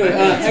little bit. Anyway,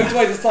 there. how do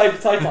I decide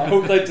the title? I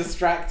hope I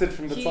distracted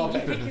from the You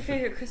topic. pick your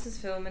favourite Christmas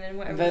film and then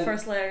whatever Then- the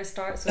first letter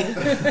starts with.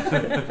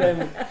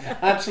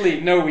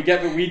 Actually, no, we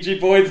get the Ouija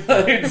board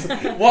out.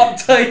 What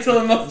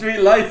title must we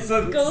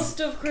license?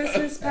 Ghost of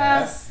Christmas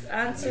Past,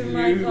 answer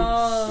my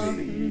call.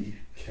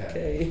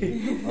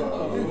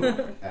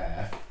 UCKOF.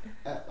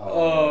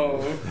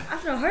 Oh,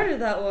 I've not heard of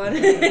that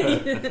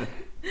one.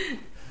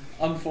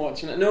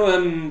 unfortunate.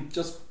 No,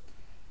 just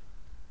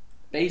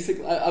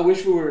basically, I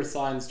wish we were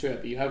assigned to it,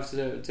 but you have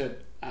to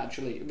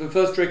actually. The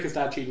first trick is to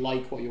actually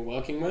like what you're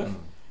working with,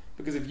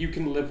 because if you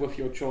can live with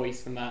your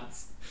choice, then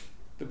that's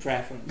the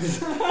preference.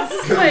 This is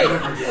quite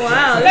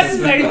wow. That's This is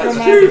very that's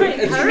dramatic. quite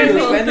It's true. You're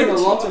powerful. spending a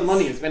lot of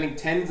money. You're spending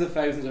tens of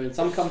thousands, or in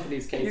some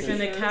companies' You're cases, going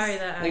to carry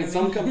that. I think in out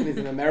some of me. companies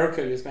in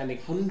America, you're spending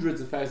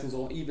hundreds of thousands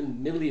or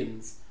even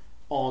millions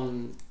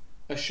on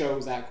a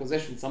show's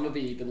acquisition. Some of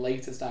the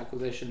latest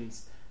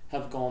acquisitions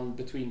have gone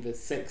between the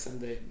 6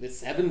 and the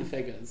 7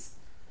 figures.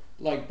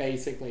 Like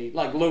basically,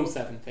 like low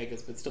 7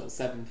 figures, but still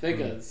 7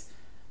 figures.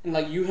 And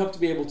like you have to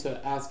be able to,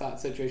 as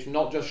that situation,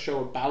 not just show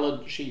a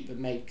balance sheet that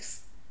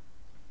makes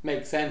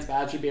sense, but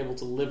actually be able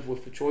to live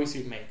with the choice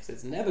you make. 'Cause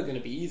it's never going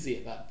to be easy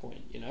at that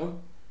point, you know?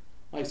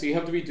 Like, so you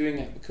have to be doing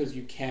it because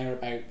you care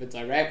about the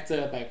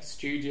director, about the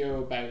studio,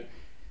 about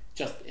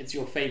just it's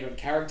your favorite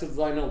character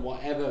designer,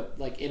 whatever.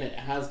 Like in it, it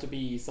has to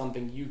be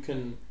something you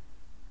can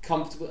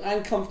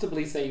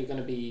comfortably say you're going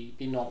to be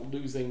not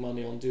losing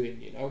money on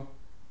doing, you know,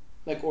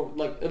 like or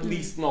like at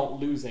least not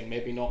losing,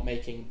 maybe not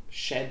making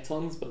shed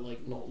tons, but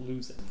like not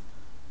losing.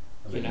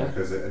 I think You know?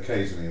 because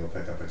occasionally you'll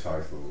pick up a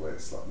title where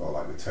it's like, not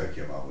like with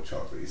Tokyo Marble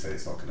Chocolate, you say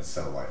it's not going to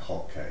sell like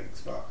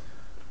hotcakes, but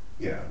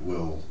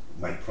we'll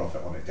make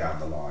profit on it down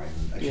the line.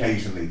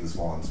 Occasionally there's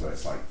ones where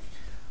it's like,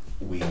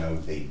 we know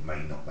they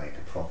may not make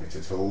a profit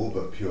at all,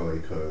 but purely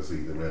because we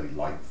either really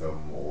like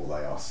them or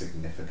they are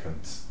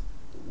significant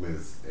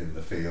within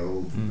the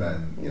field,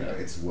 then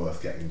it's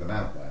worth getting them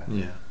out there.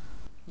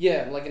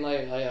 Yeah, like, and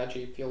I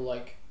actually feel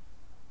like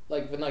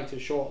The Night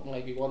is Short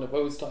might be one of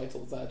those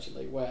titles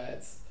actually where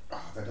it's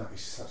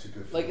It's such a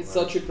good film. like it's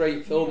such a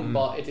great film,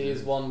 but it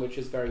is one which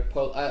is very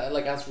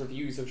like as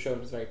reviews have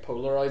shown, is very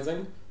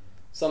polarizing.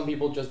 Some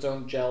people just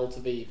don't gel to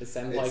the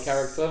senpai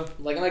character,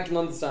 like, and I can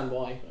understand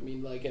why. I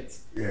mean, like,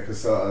 it's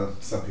because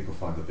some people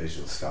find the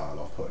visual style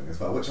off-putting as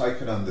well, which I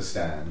can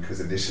understand because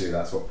initially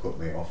that's what put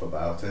me off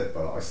about it.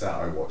 But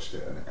I watched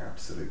it and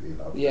absolutely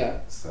loved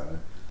it. So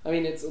I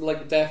mean, it's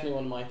like definitely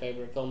one of my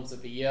favorite films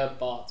of the year,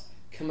 but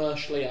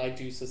commercially, I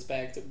do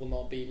suspect it will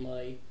not be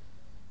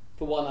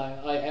the one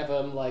I ever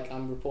am like.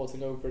 I'm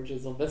reporting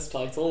overages on this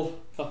title.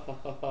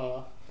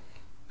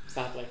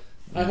 Sadly,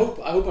 I hope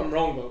I'm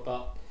wrong though,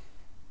 but.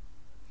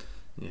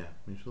 Yeah,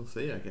 we shall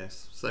see, I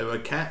guess. So,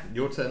 Kat,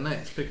 your turn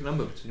next. Pick a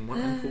number between 1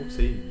 and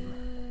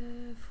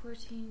 14.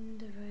 14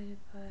 divided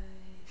by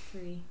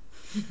 3.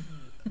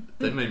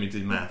 Don't make me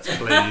do maths,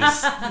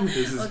 please.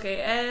 This is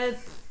Okay,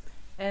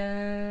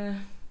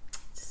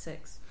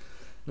 6.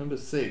 number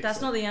 6.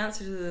 That's not the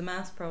answer to the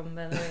maths problem,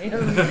 by the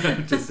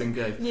way. Just in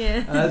case.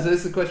 Yeah. So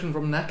this is a question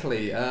from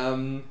Natalie.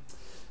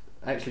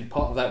 Actually,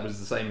 part of that was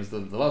the same as the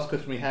last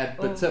question we had.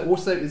 But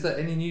also, is there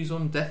any news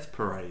on Death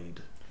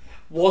Parade?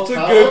 What a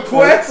good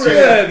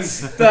question!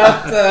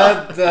 Da,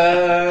 da,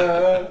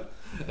 da.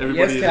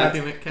 Everybody is Kat,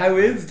 looking at Kat. how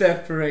is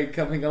Death Parade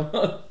coming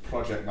along?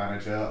 project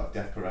manager of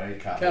Death Parade,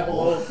 Kat Kat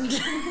Hall.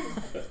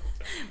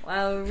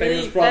 Wow, really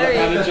Famous product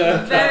manager,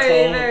 Kat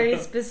very, Hall. very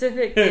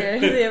specific here.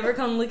 They ever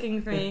come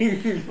looking for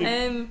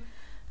me.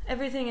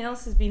 Everything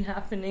else has been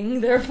happening,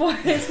 therefore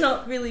it's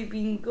not really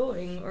been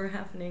going or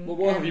happening. Well,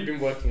 what have you been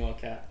working on,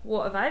 Kat?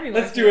 What have I been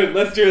Let's working do on? it.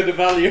 Let's do it. The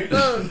value.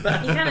 Well, you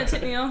kind of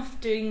took me off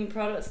doing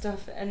product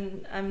stuff,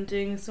 and I'm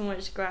doing so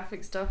much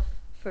graphic stuff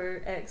for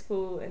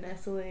Expo and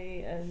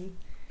SLA and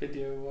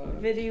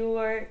video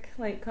work,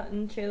 like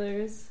cutting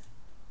trailers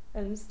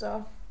and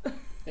stuff.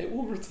 It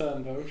will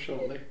return though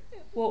shortly.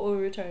 What will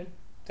return?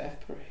 Death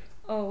Parade.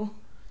 Oh,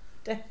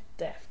 Death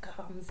death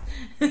comes.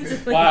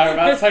 Wow,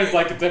 that sounds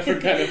like a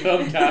different kind of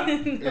film, Kat.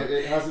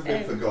 It hasn't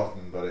been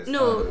forgotten, but it's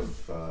kind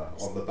of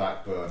on the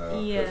back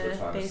burner because we're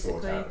trying to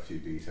sort out a few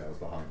details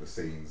behind the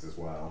scenes as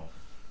well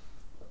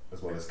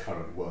as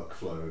current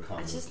workflow.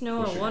 I just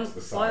know I want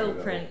foil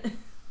print.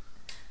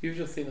 You've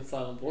just seen a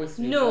Silent Voice.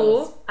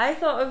 No, I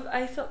thought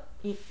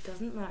it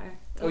doesn't matter.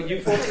 Oh,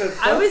 you thought of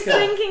I was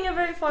thinking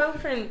about foil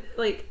print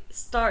like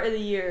start of the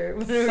year.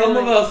 Some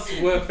of us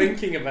were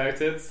thinking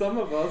about it. Some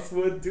of us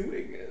were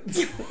doing it.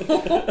 You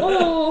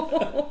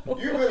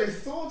really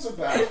thought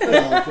about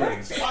foil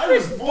print. I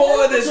was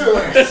born into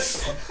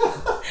it.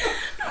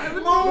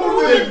 I'm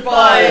molded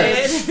by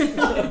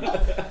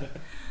it.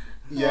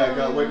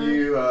 Yeah, when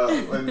you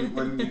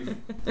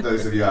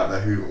those of you out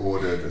there who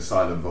ordered a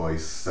Silent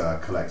Voice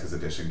collector's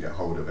edition, get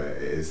hold of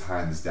it. It is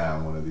hands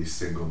down one of the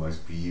single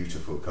most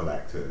beautiful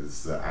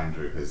collectors that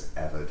Andrew has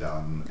ever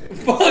done.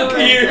 Fuck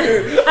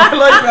you! I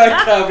like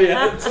that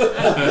caveat.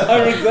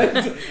 I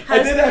resent it.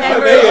 I did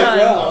FMA as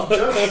well.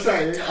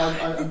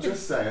 I'm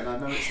just saying. I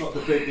know it's not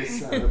the biggest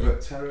seller,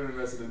 but Terror in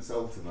Resonance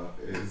Ultimate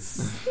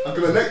is. I'm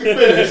going to let you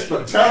finish,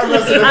 but Terror in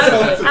Resonance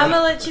Ultimate. I'm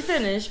going to let you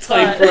finish.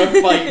 Time for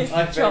a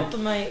fight. Drop the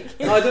mic.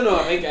 I don't know,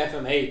 I think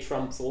FMA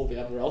trumps all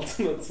the other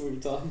Ultimates we've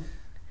done.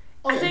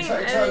 I think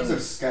in terms of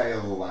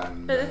scale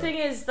and... But the thing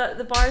is that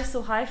the bar is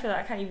so high for that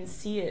I can't even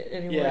see it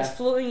anymore. Yeah. It's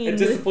floating in. It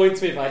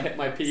disappoints me if I hit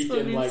my peak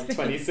in like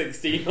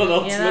 2016 on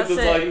Ultimate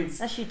Designs.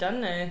 That's actually done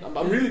now.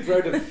 I'm really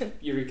proud of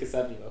Eureka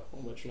 7 though,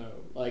 on which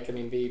note. Like, I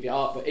mean, the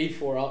art, the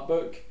A4 art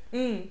book,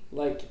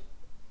 like...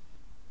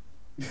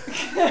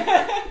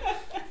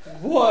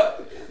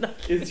 What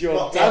is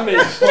your damage,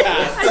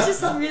 Kat? I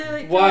just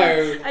really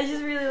like. I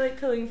just really like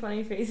pulling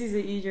funny faces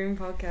at you during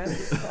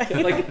podcasts.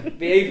 like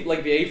the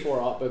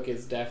A4 art book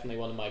is definitely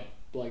one of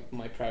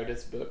my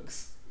proudest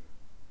books.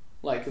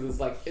 Like, because it's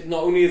like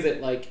not only is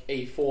it like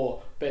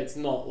A4, but it's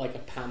not like a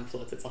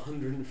pamphlet. It's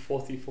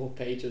 144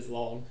 pages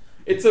long.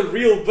 It's a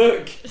real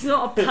book. It's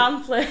not a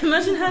pamphlet.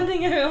 Imagine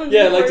handing it out.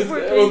 Like just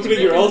opening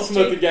your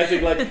Ultimate and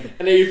getting like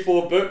an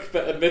A4 book,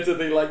 but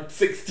admittedly like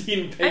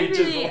 16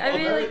 pages long. I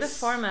really like the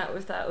format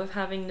with that, with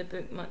having the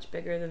book much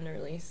bigger than the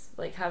release,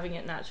 like having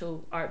it in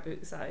actual art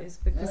book size,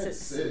 because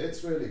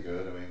it's really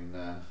good. I mean,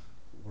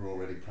 we're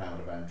already proud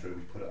of Andrew.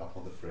 We put it up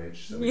on the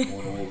fridge, so we can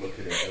all look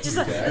at it every just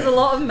day. There's a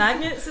lot of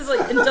magnets. There's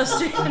like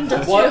industrial.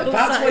 That's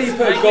why you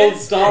put a gold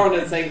star on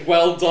it saying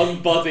 "Well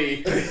done,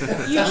 buddy."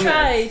 You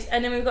tried,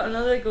 and then we've got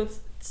another gold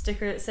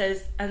sticker that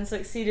says "and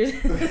succeeded."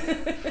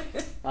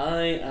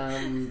 I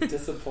am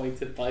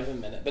disappointed by the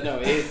minute, but no,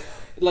 it is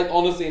like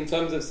honestly, in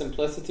terms of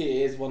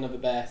simplicity, it is one of the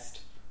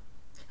best.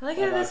 I like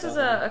how this was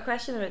a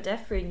question about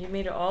Death Brain. You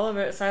made it all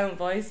about Silent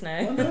Voice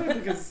now. Well, no,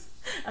 because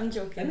I'm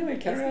joking. Anyway,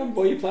 carry on.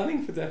 What are you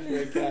planning for Death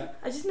Brain, Kat?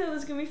 I just know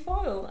there's gonna be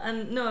foil,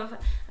 and no,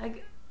 I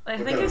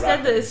think I've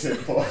said this.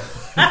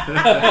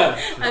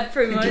 I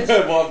promise.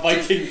 What,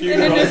 Viking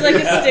funeral? And then there's like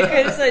a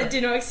sticker that says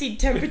 "Do not exceed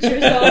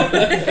temperatures."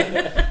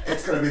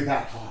 It's gonna be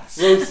that hot.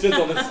 Roasted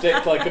on a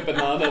stick like a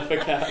banana for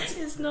Kat.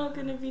 It's not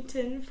gonna be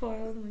tin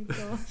foil. Oh my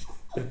gosh.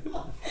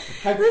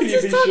 Let's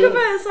just talk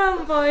about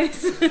Silent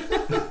Voice.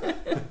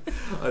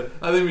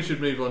 I think we should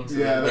move on to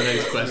the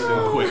next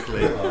question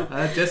quickly.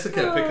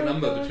 Jessica, pick a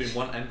number between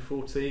 1 and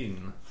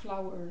 14.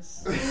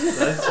 Flowers.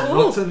 That's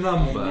not a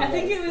number. I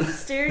think it was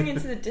staring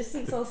into the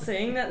distance while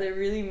saying that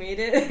really made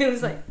it. It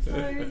was like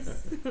flowers.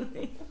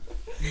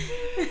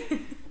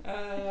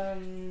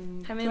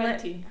 How many?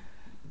 20.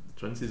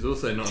 20 is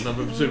also not a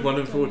number between 1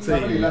 and 14. How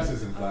many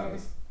letters in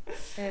flowers?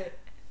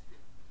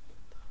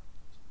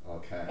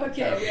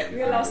 Okay,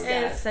 we lost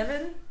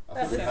 7.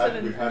 That was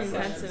 7. We've had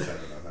 7,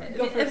 I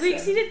think. Have we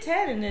exceeded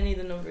 10 in any of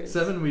the numbers?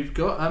 7 we've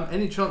got.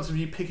 Any chance of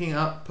you picking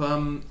up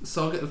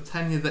Saga of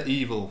Tanya the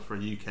Evil for a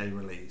UK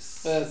release?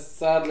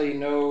 Sadly,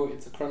 no.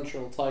 It's a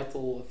Crunchyroll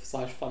title /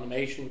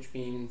 Funimation, which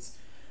means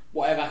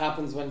whatever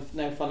happens when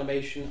now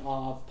Funimation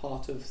are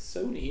part of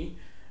Sony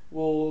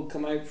will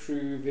come out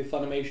through the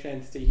Funimation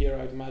entity here,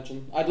 I'd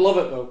imagine. I'd love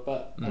it though,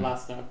 but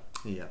alas no.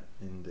 Yeah,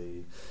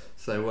 indeed.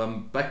 So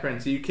back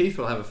around to you, Keith.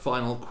 We'll have a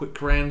final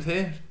quick round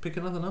here. Pick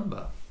another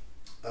number.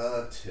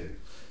 2.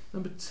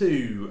 Number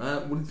 2.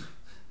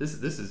 This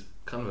is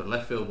kind of a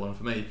left field one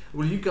for me.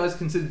 Will you guys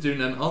consider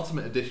doing an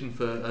Ultimate Edition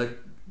for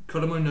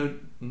Kodomo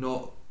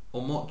no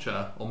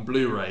Omocha on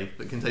Blu-ray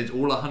that contains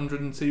all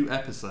 102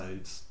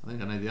 episodes? I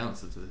think I know the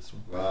answer to this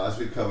one. Well, as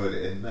we've covered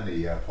in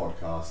many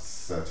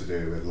podcasts to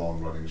do with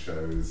long-running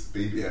shows,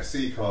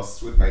 BBFC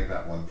costs would make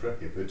that one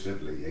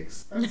prohibitively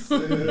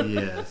expensive.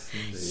 Yes,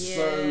 indeed.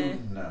 So,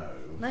 no.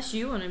 Unless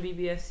you want to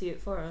BBFC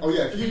it for us. Oh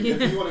yeah,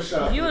 if you want to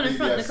show up you want to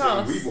front the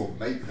cost, we will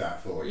make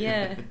that for you.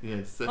 Yeah.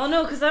 Yes. Oh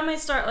no, because I might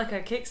start like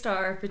a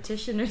Kickstarter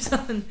petition or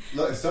something.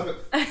 Look, screw it.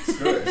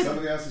 If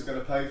somebody else is going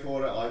to pay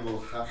for it, I will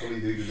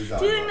happily do the design.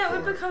 Do you think that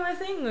would become a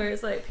thing where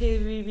it's like pay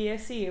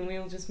BBFC and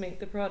we'll just make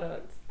the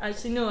product?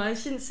 Actually, no, I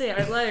shouldn't say it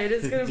out loud.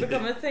 It's going to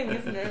become a thing,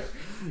 isn't it?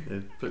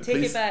 Yeah,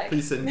 Take it back.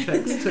 Please send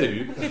checks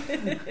too.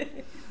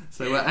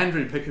 So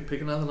Andrew,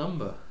 pick another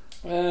number.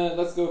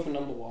 Let's go for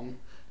number 1.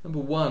 Number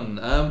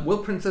 1. Will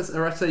Princess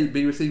Arete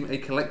be receiving a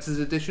collector's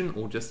edition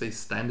or just a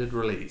standard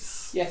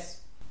release?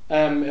 Yes.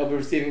 It'll be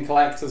receiving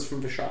collectors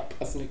from the shop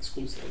as an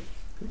exclusive.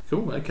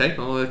 Cool, okay.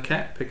 I'll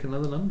Kat, pick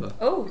another number.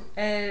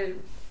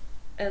 11.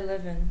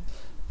 11?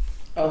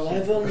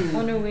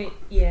 Oh no, wait.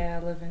 Yeah,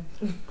 11.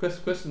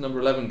 Question number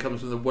 11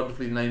 comes from the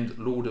wonderfully named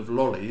Lord of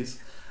Lollies.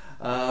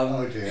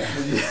 Oh dear.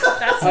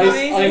 That's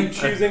amazing. I'm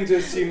choosing to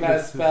assume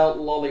that's spelled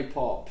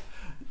lollipop.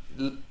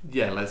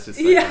 Let's just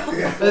say that.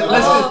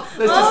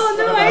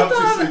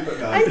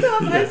 I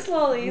thought ice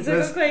lollies. I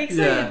got quite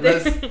excited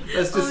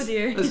let's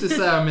dear. Let's just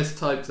say I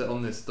mistyped it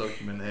on this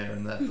document here,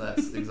 and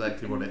that's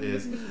exactly what it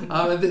is.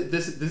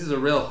 This is a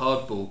real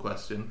hardball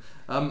question.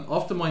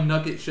 After my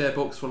nugget share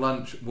box for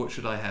lunch, what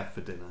should I have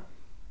for dinner?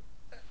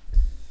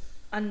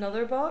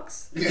 Another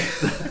box?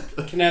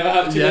 Can never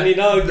have too many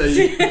nugs.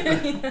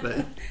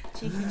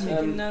 Cheeky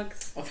chicken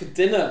nugs. For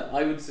dinner,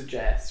 I would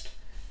suggest,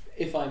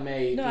 if I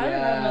may. No, I don't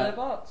have another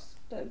box.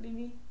 That would be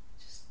me.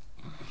 Just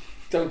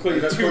don't call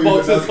you 2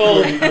 boxes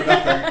full.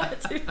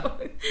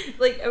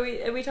 Like, are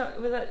we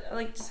talking? Was that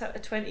like just have a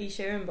 20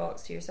 sharing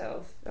box to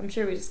yourself? I'm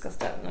sure we discussed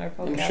that in our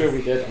podcast. I'm sure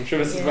we did. I'm sure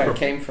this is where it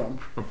came from.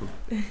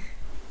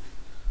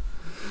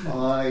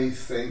 I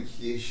think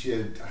you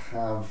should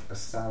have a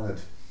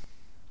salad.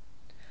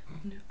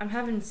 I'm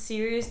having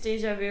serious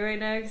deja vu right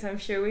now because I'm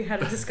sure we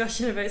had a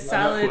discussion about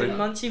salad and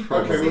munchie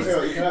boxes. Okay,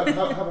 well, you can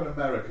have an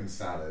American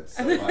salad.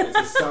 So it's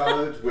a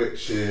salad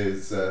which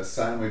is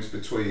sandwiched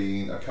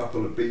between a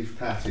couple of beef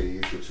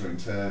patties, which are in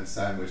turn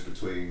sandwiched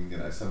between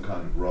some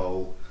kind of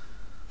roll.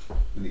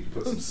 And you can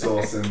put some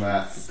sauce in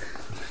that.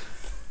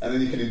 And then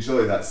you can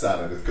enjoy that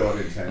salad as God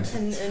intended.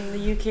 In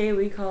the UK,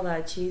 we call that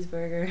a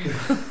cheeseburger,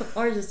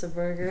 or just a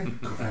burger.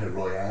 Kind of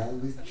royale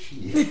with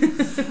cheese.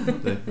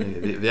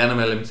 the Anime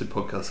Limited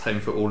podcast,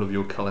 home for all of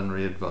your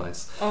culinary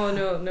advice. Oh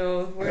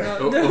no, we're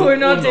not. We're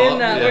not doing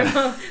that.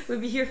 Yeah. We'll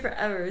be here for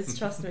hours.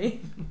 Trust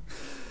me.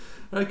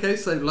 Okay,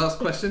 so last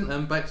question,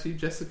 and back to you,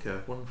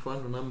 Jessica. One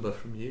final number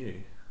from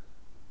you.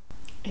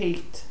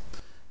 8.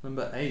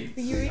 Number 8.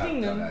 Are you reading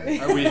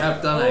them? We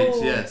have done 8.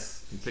 Yes.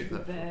 You picked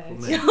that from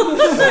me.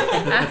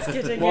 Ask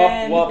it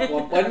again.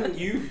 Why didn't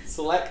you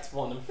select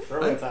one and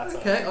throw it at her?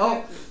 Okay,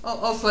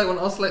 I'll select one.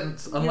 I'll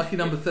select unlucky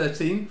number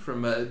 13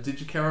 from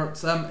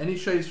Digicarrots. Any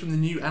shows from the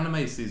new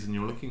anime season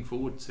you're looking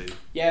forward to?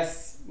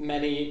 Yes,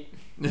 many.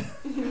 I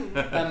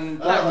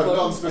have a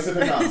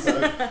non-specific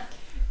answer.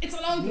 It's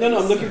a long list. No,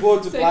 I'm looking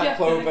forward to Black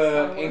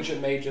Clover,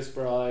 Ancient Magus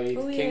Bride,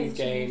 King's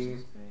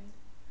Game.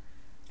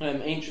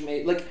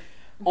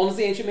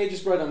 Honestly, Ancient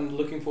Magus Bride, I'm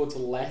looking forward to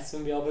less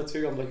than the other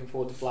two. I'm looking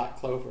forward to Black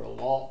Clover a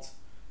lot,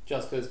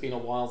 just because it's been a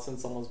while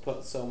since someone's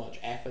put so much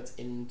effort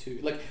into...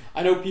 Like,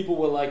 I know people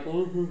were like, I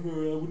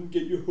wouldn't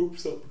get your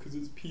hopes up because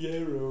it's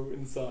Piero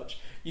and such.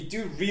 You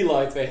do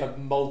realise they have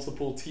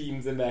multiple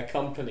teams in their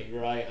company,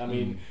 right? I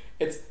mean,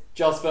 it's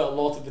just that a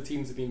lot of the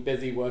teams have been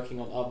busy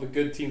working on... the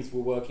good teams were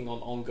working on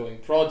ongoing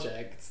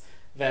projects.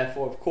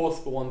 Therefore, of course,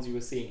 the ones you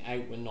were seeing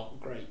out were not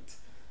great.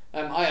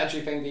 I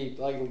actually think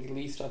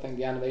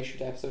the animation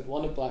to episode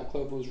 1 of Black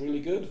Clover was really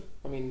good.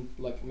 I mean,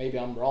 maybe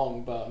I'm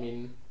wrong, but I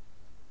mean,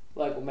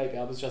 maybe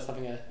I was just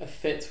having a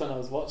fit when I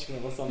was watching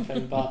it or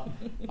something, but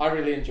I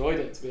really enjoyed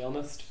it, to be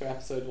honest, for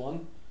episode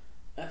 1.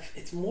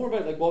 It's more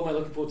about, what am I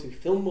looking forward to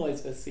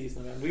film-wise this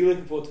season? I'm really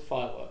looking forward to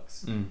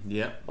fireworks.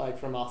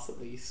 From us, at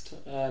least.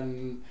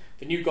 The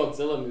new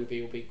Godzilla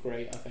movie will be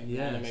great, I think.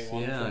 Yes, Anime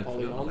one from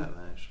Polygon. I forgot about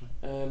that,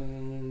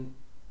 actually.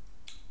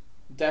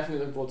 Definitely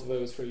looking forward to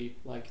those 3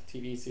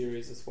 TV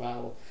series as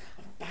well.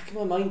 Back in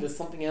my mind, there's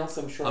something else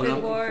I'm sure I'm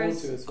looking forward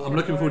to as well. I'm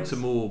looking forward to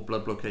more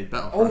Blood Blockade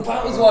Battlefront. Oh,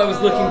 that was what I was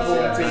looking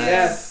forward to.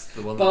 Yes,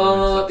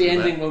 but the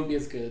ending won't be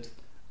as good.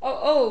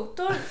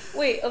 Don't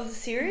wait. Of the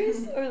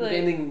series or the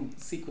ending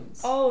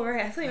sequence? Oh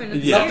right, I thought you were going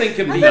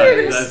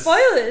to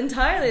spoil it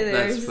entirely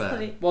there. That's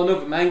fair. Well, no,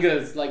 the manga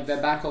is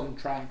they're back on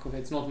track with it.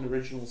 It's not an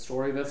original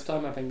story this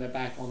time. I think they're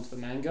back onto the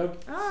manga.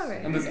 Oh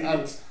right. And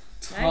there's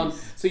ton.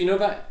 Nice. So you know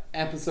that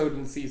episode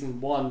in season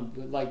 1,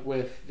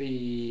 with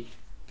the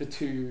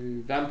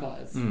 2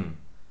 vampires,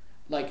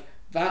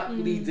 that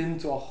leads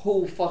into a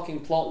whole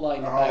fucking plot line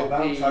about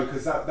they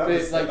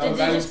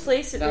just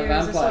place it there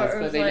as a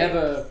sort of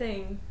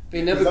thing.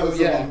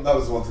 That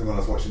was the one thing when I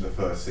was watching the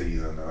first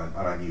season, and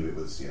I knew it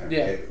was that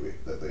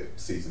the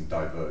season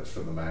diverged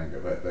from the manga,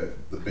 but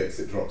the bits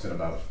it dropped in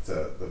about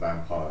the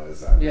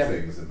vampires and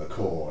things in the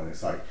core, and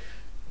it's like.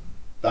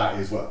 That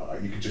is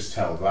what you can just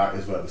tell. That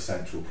is where the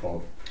central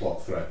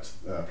plot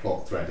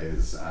thread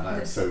is, and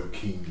I'm so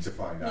keen to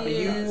find out. Are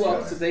you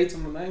up to date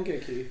on the manga,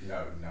 Keith?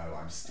 No,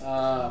 I'm still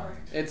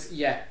behind. It's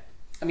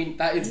I mean,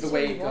 that is the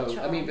way it goes.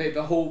 I mean,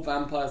 the whole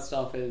vampire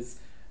stuff is.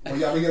 Well,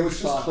 yeah, I mean, it was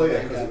just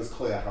clear because it was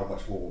clear how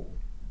much more.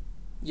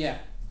 Yeah.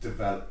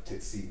 Developed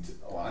it seemed.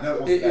 Well, I know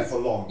it wasn't there for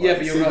long, but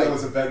it seemed there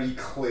was a very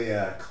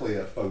clear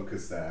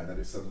focus there, and then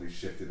it suddenly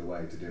shifted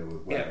away to deal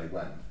with where they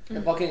went.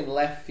 And fucking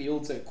left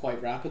field it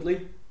quite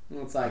rapidly.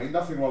 It's I mean,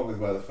 nothing wrong with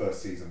where the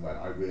first season went.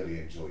 I really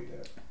enjoyed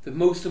it. The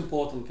most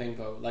important thing,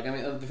 though,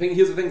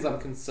 here's the things I'm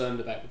concerned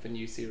about with the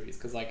new series,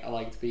 because I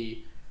like to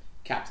be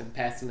Captain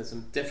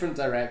Pessimism, different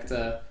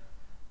director,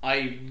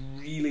 I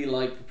really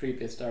like the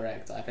previous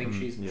director. I think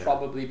she's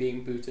probably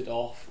being booted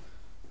off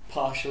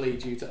partially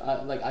due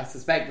to I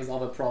suspect there's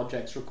other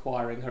projects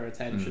requiring her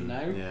attention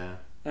now.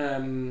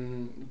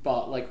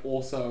 But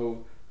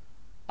also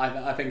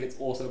I think it's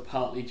also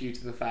partly due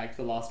to the fact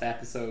the last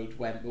episode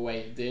went the way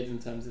it did in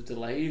terms of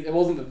delays. It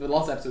wasn't that the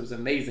last episode was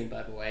amazing,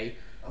 by the way,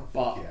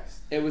 but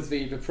it was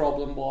the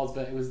problem was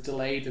that it was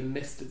delayed and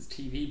missed its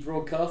TV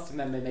broadcast, and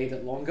then they made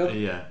it longer.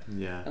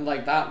 And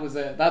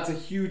that's a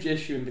huge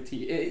issue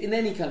in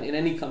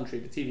any country,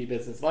 the TV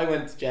business. If I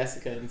went to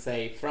Jessica and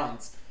say,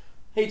 France,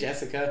 hey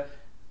Jessica,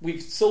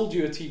 we've sold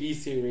you a TV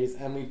series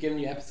and we've given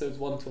you episodes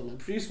 1 to 11,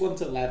 produced 1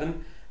 to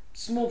 11.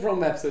 Small problem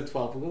with episode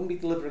 12. We won't be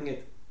delivering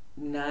it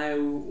now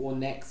or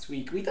next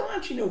week. We don't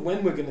actually know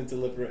when we're going to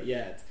deliver it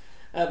yet,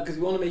 because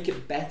we want to make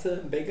it better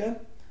and bigger.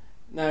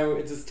 Now,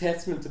 it's a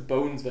testament to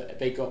Bones that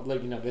they got,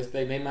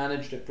 they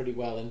managed it pretty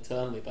well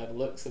internally by the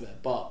looks of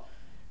it. But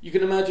you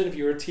can imagine if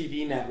you're a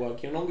TV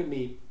network, you're not going to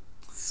be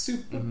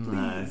super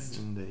pleased.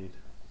 Indeed.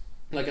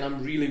 And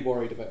I'm really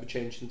worried about the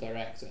change in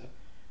director,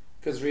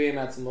 because Rie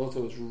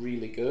Matsumoto is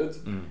really good.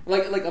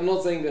 I'm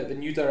not saying that the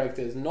new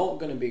director is not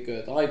going to be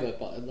good either,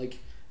 but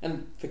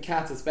and for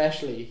Cat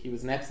especially, he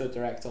was an episode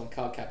director on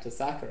Cardcaptor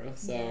Sakura,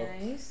 so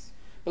nice.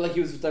 But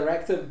he was the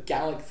director of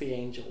Galaxy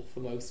Angel for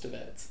most of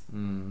it.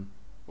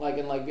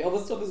 The other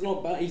stuff is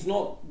not bad. He's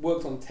not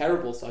worked on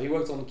terrible stuff. He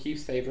worked on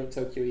Keith's favourite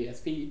Tokyo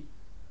ESP,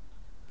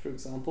 for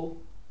example.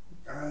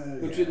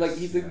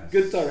 He's a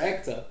good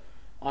director.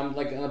 I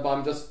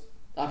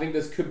think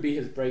this could be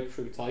his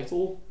breakthrough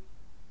title.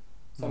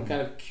 So I'm kind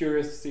of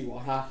curious to see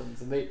what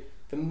happens. And the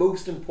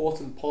most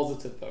important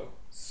positive, though,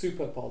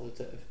 super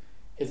positive,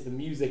 is the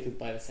music is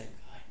by the same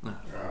guy.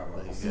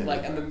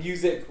 And the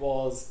music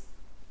was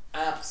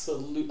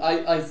absolute.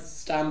 I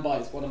stand by.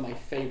 It's one of my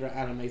favourite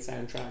anime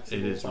soundtracks.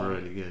 It is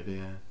really good,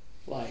 yeah.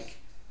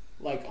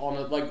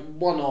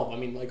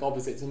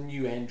 Obviously it's a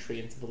new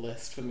entry into the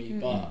list for me,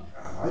 but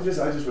I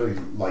just really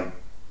like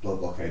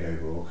Blood Blockade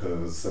overall,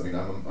 because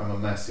I'm a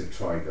massive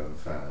Trigun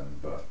fan,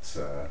 but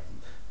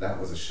that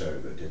was a show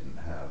that didn't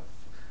have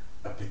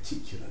a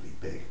particularly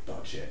big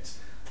budget,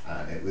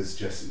 and it was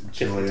just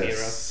joyous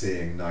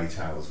seeing Night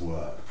Owl's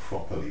work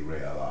properly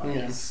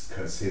realised,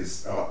 because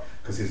his art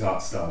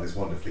style is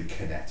wonderfully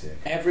kinetic.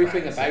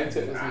 Everything about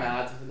it was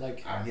mad.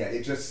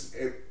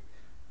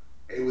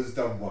 It was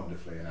done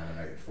wonderfully in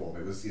animated form.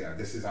 It was,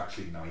 this is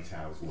actually Night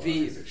Owl's work,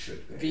 as it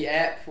should be. The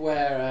ep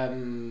where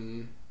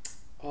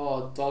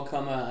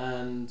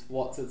Doghammer and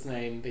what's its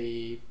name,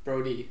 the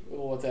Brody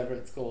or whatever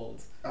it's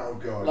called. Oh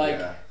god,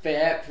 the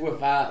ep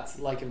with that,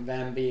 and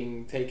them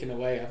being taken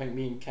away. I think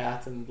me and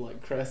Kat and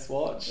Chris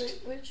watched.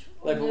 Which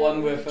the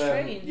one with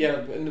train?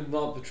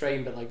 not the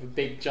train, but the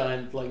big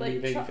giant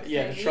moving truck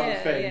the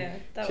truck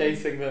thing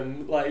chasing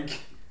them.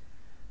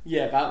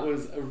 That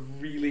was a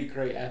really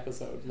great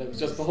episode. And it was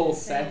just the whole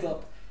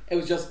setup. It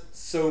was just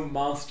so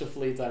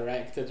masterfully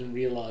directed and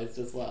realised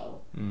as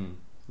well.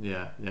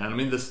 Yeah. I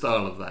mean, the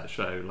style of that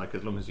show,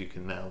 as long as you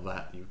can nail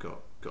that, you've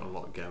got a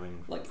lot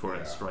going for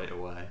it straight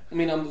away. I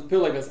mean, I'm feel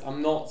like this.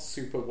 I'm not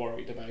super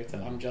worried about it.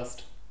 I'm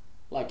just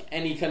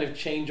any kind of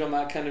change on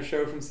that kind of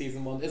show from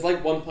season 1. It's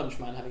like One Punch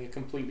Man having a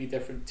completely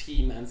different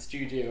team and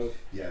studio.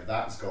 Yeah,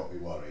 that's got me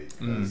worried.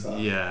 Because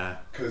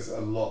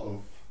a lot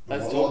of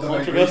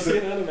controversy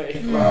in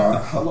anime.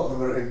 A lot of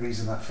the main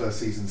reason that first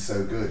season's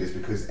so good is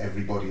because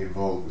everybody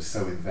involved was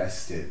so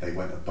invested. They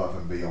went above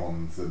and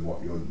beyond than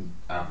what your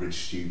average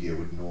studio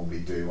would normally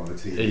do on a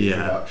TV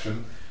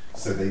production.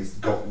 So they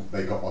got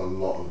a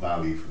lot of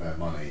value for their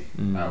money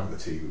out of the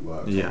TV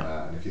work on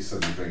that. And if you're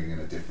suddenly bringing in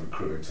a different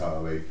crew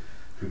entirely,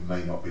 who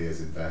may not be as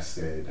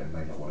invested and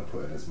may not want to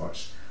put in as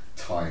much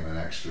time and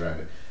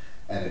extra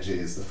energy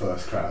as the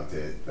first crowd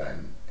did,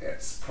 then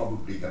it's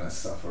probably going to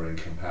suffer in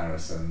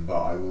comparison.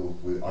 But I will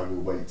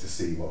wait to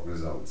see what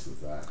results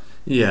with that.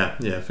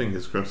 Yeah,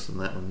 fingers crossed on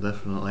that one,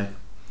 definitely.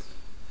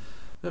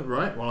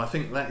 Right, well, I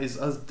think that is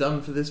us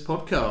done for this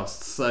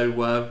podcast. So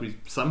we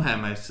somehow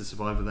managed to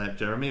survive without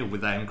Jeremy, or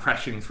without him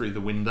crashing through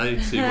the window to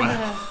regain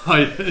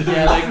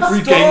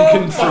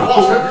control.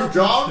 What have you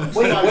done?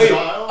 Wait,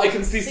 I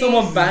can see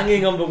someone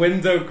banging on the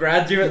window,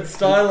 graduate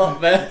style up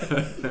there.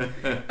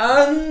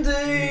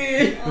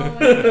 Andy! Oh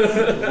my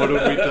God. What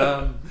have we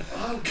done?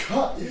 I'll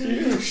cut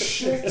you,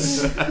 shit.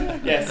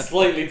 Yes,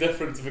 slightly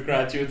different to the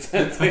graduate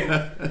setting,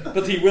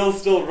 but he will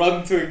still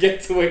run to a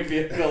getaway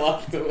vehicle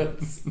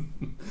afterwards.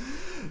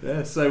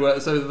 Yeah, so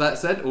with that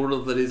said, all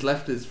that is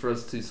left is for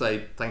us to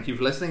say thank you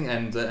for listening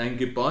and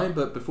goodbye.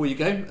 But before you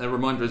go, a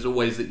reminder as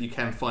always that you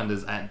can find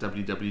us at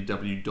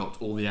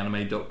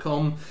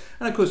www.alltheanime.com,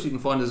 and of course you can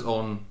find us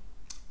on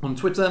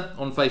Twitter,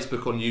 on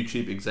Facebook, on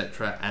YouTube,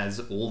 etc. as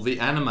All The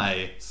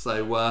Anime.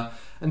 So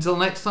until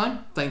next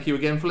time, thank you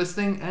again for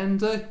listening, and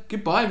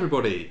goodbye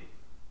everybody.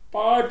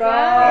 Bye.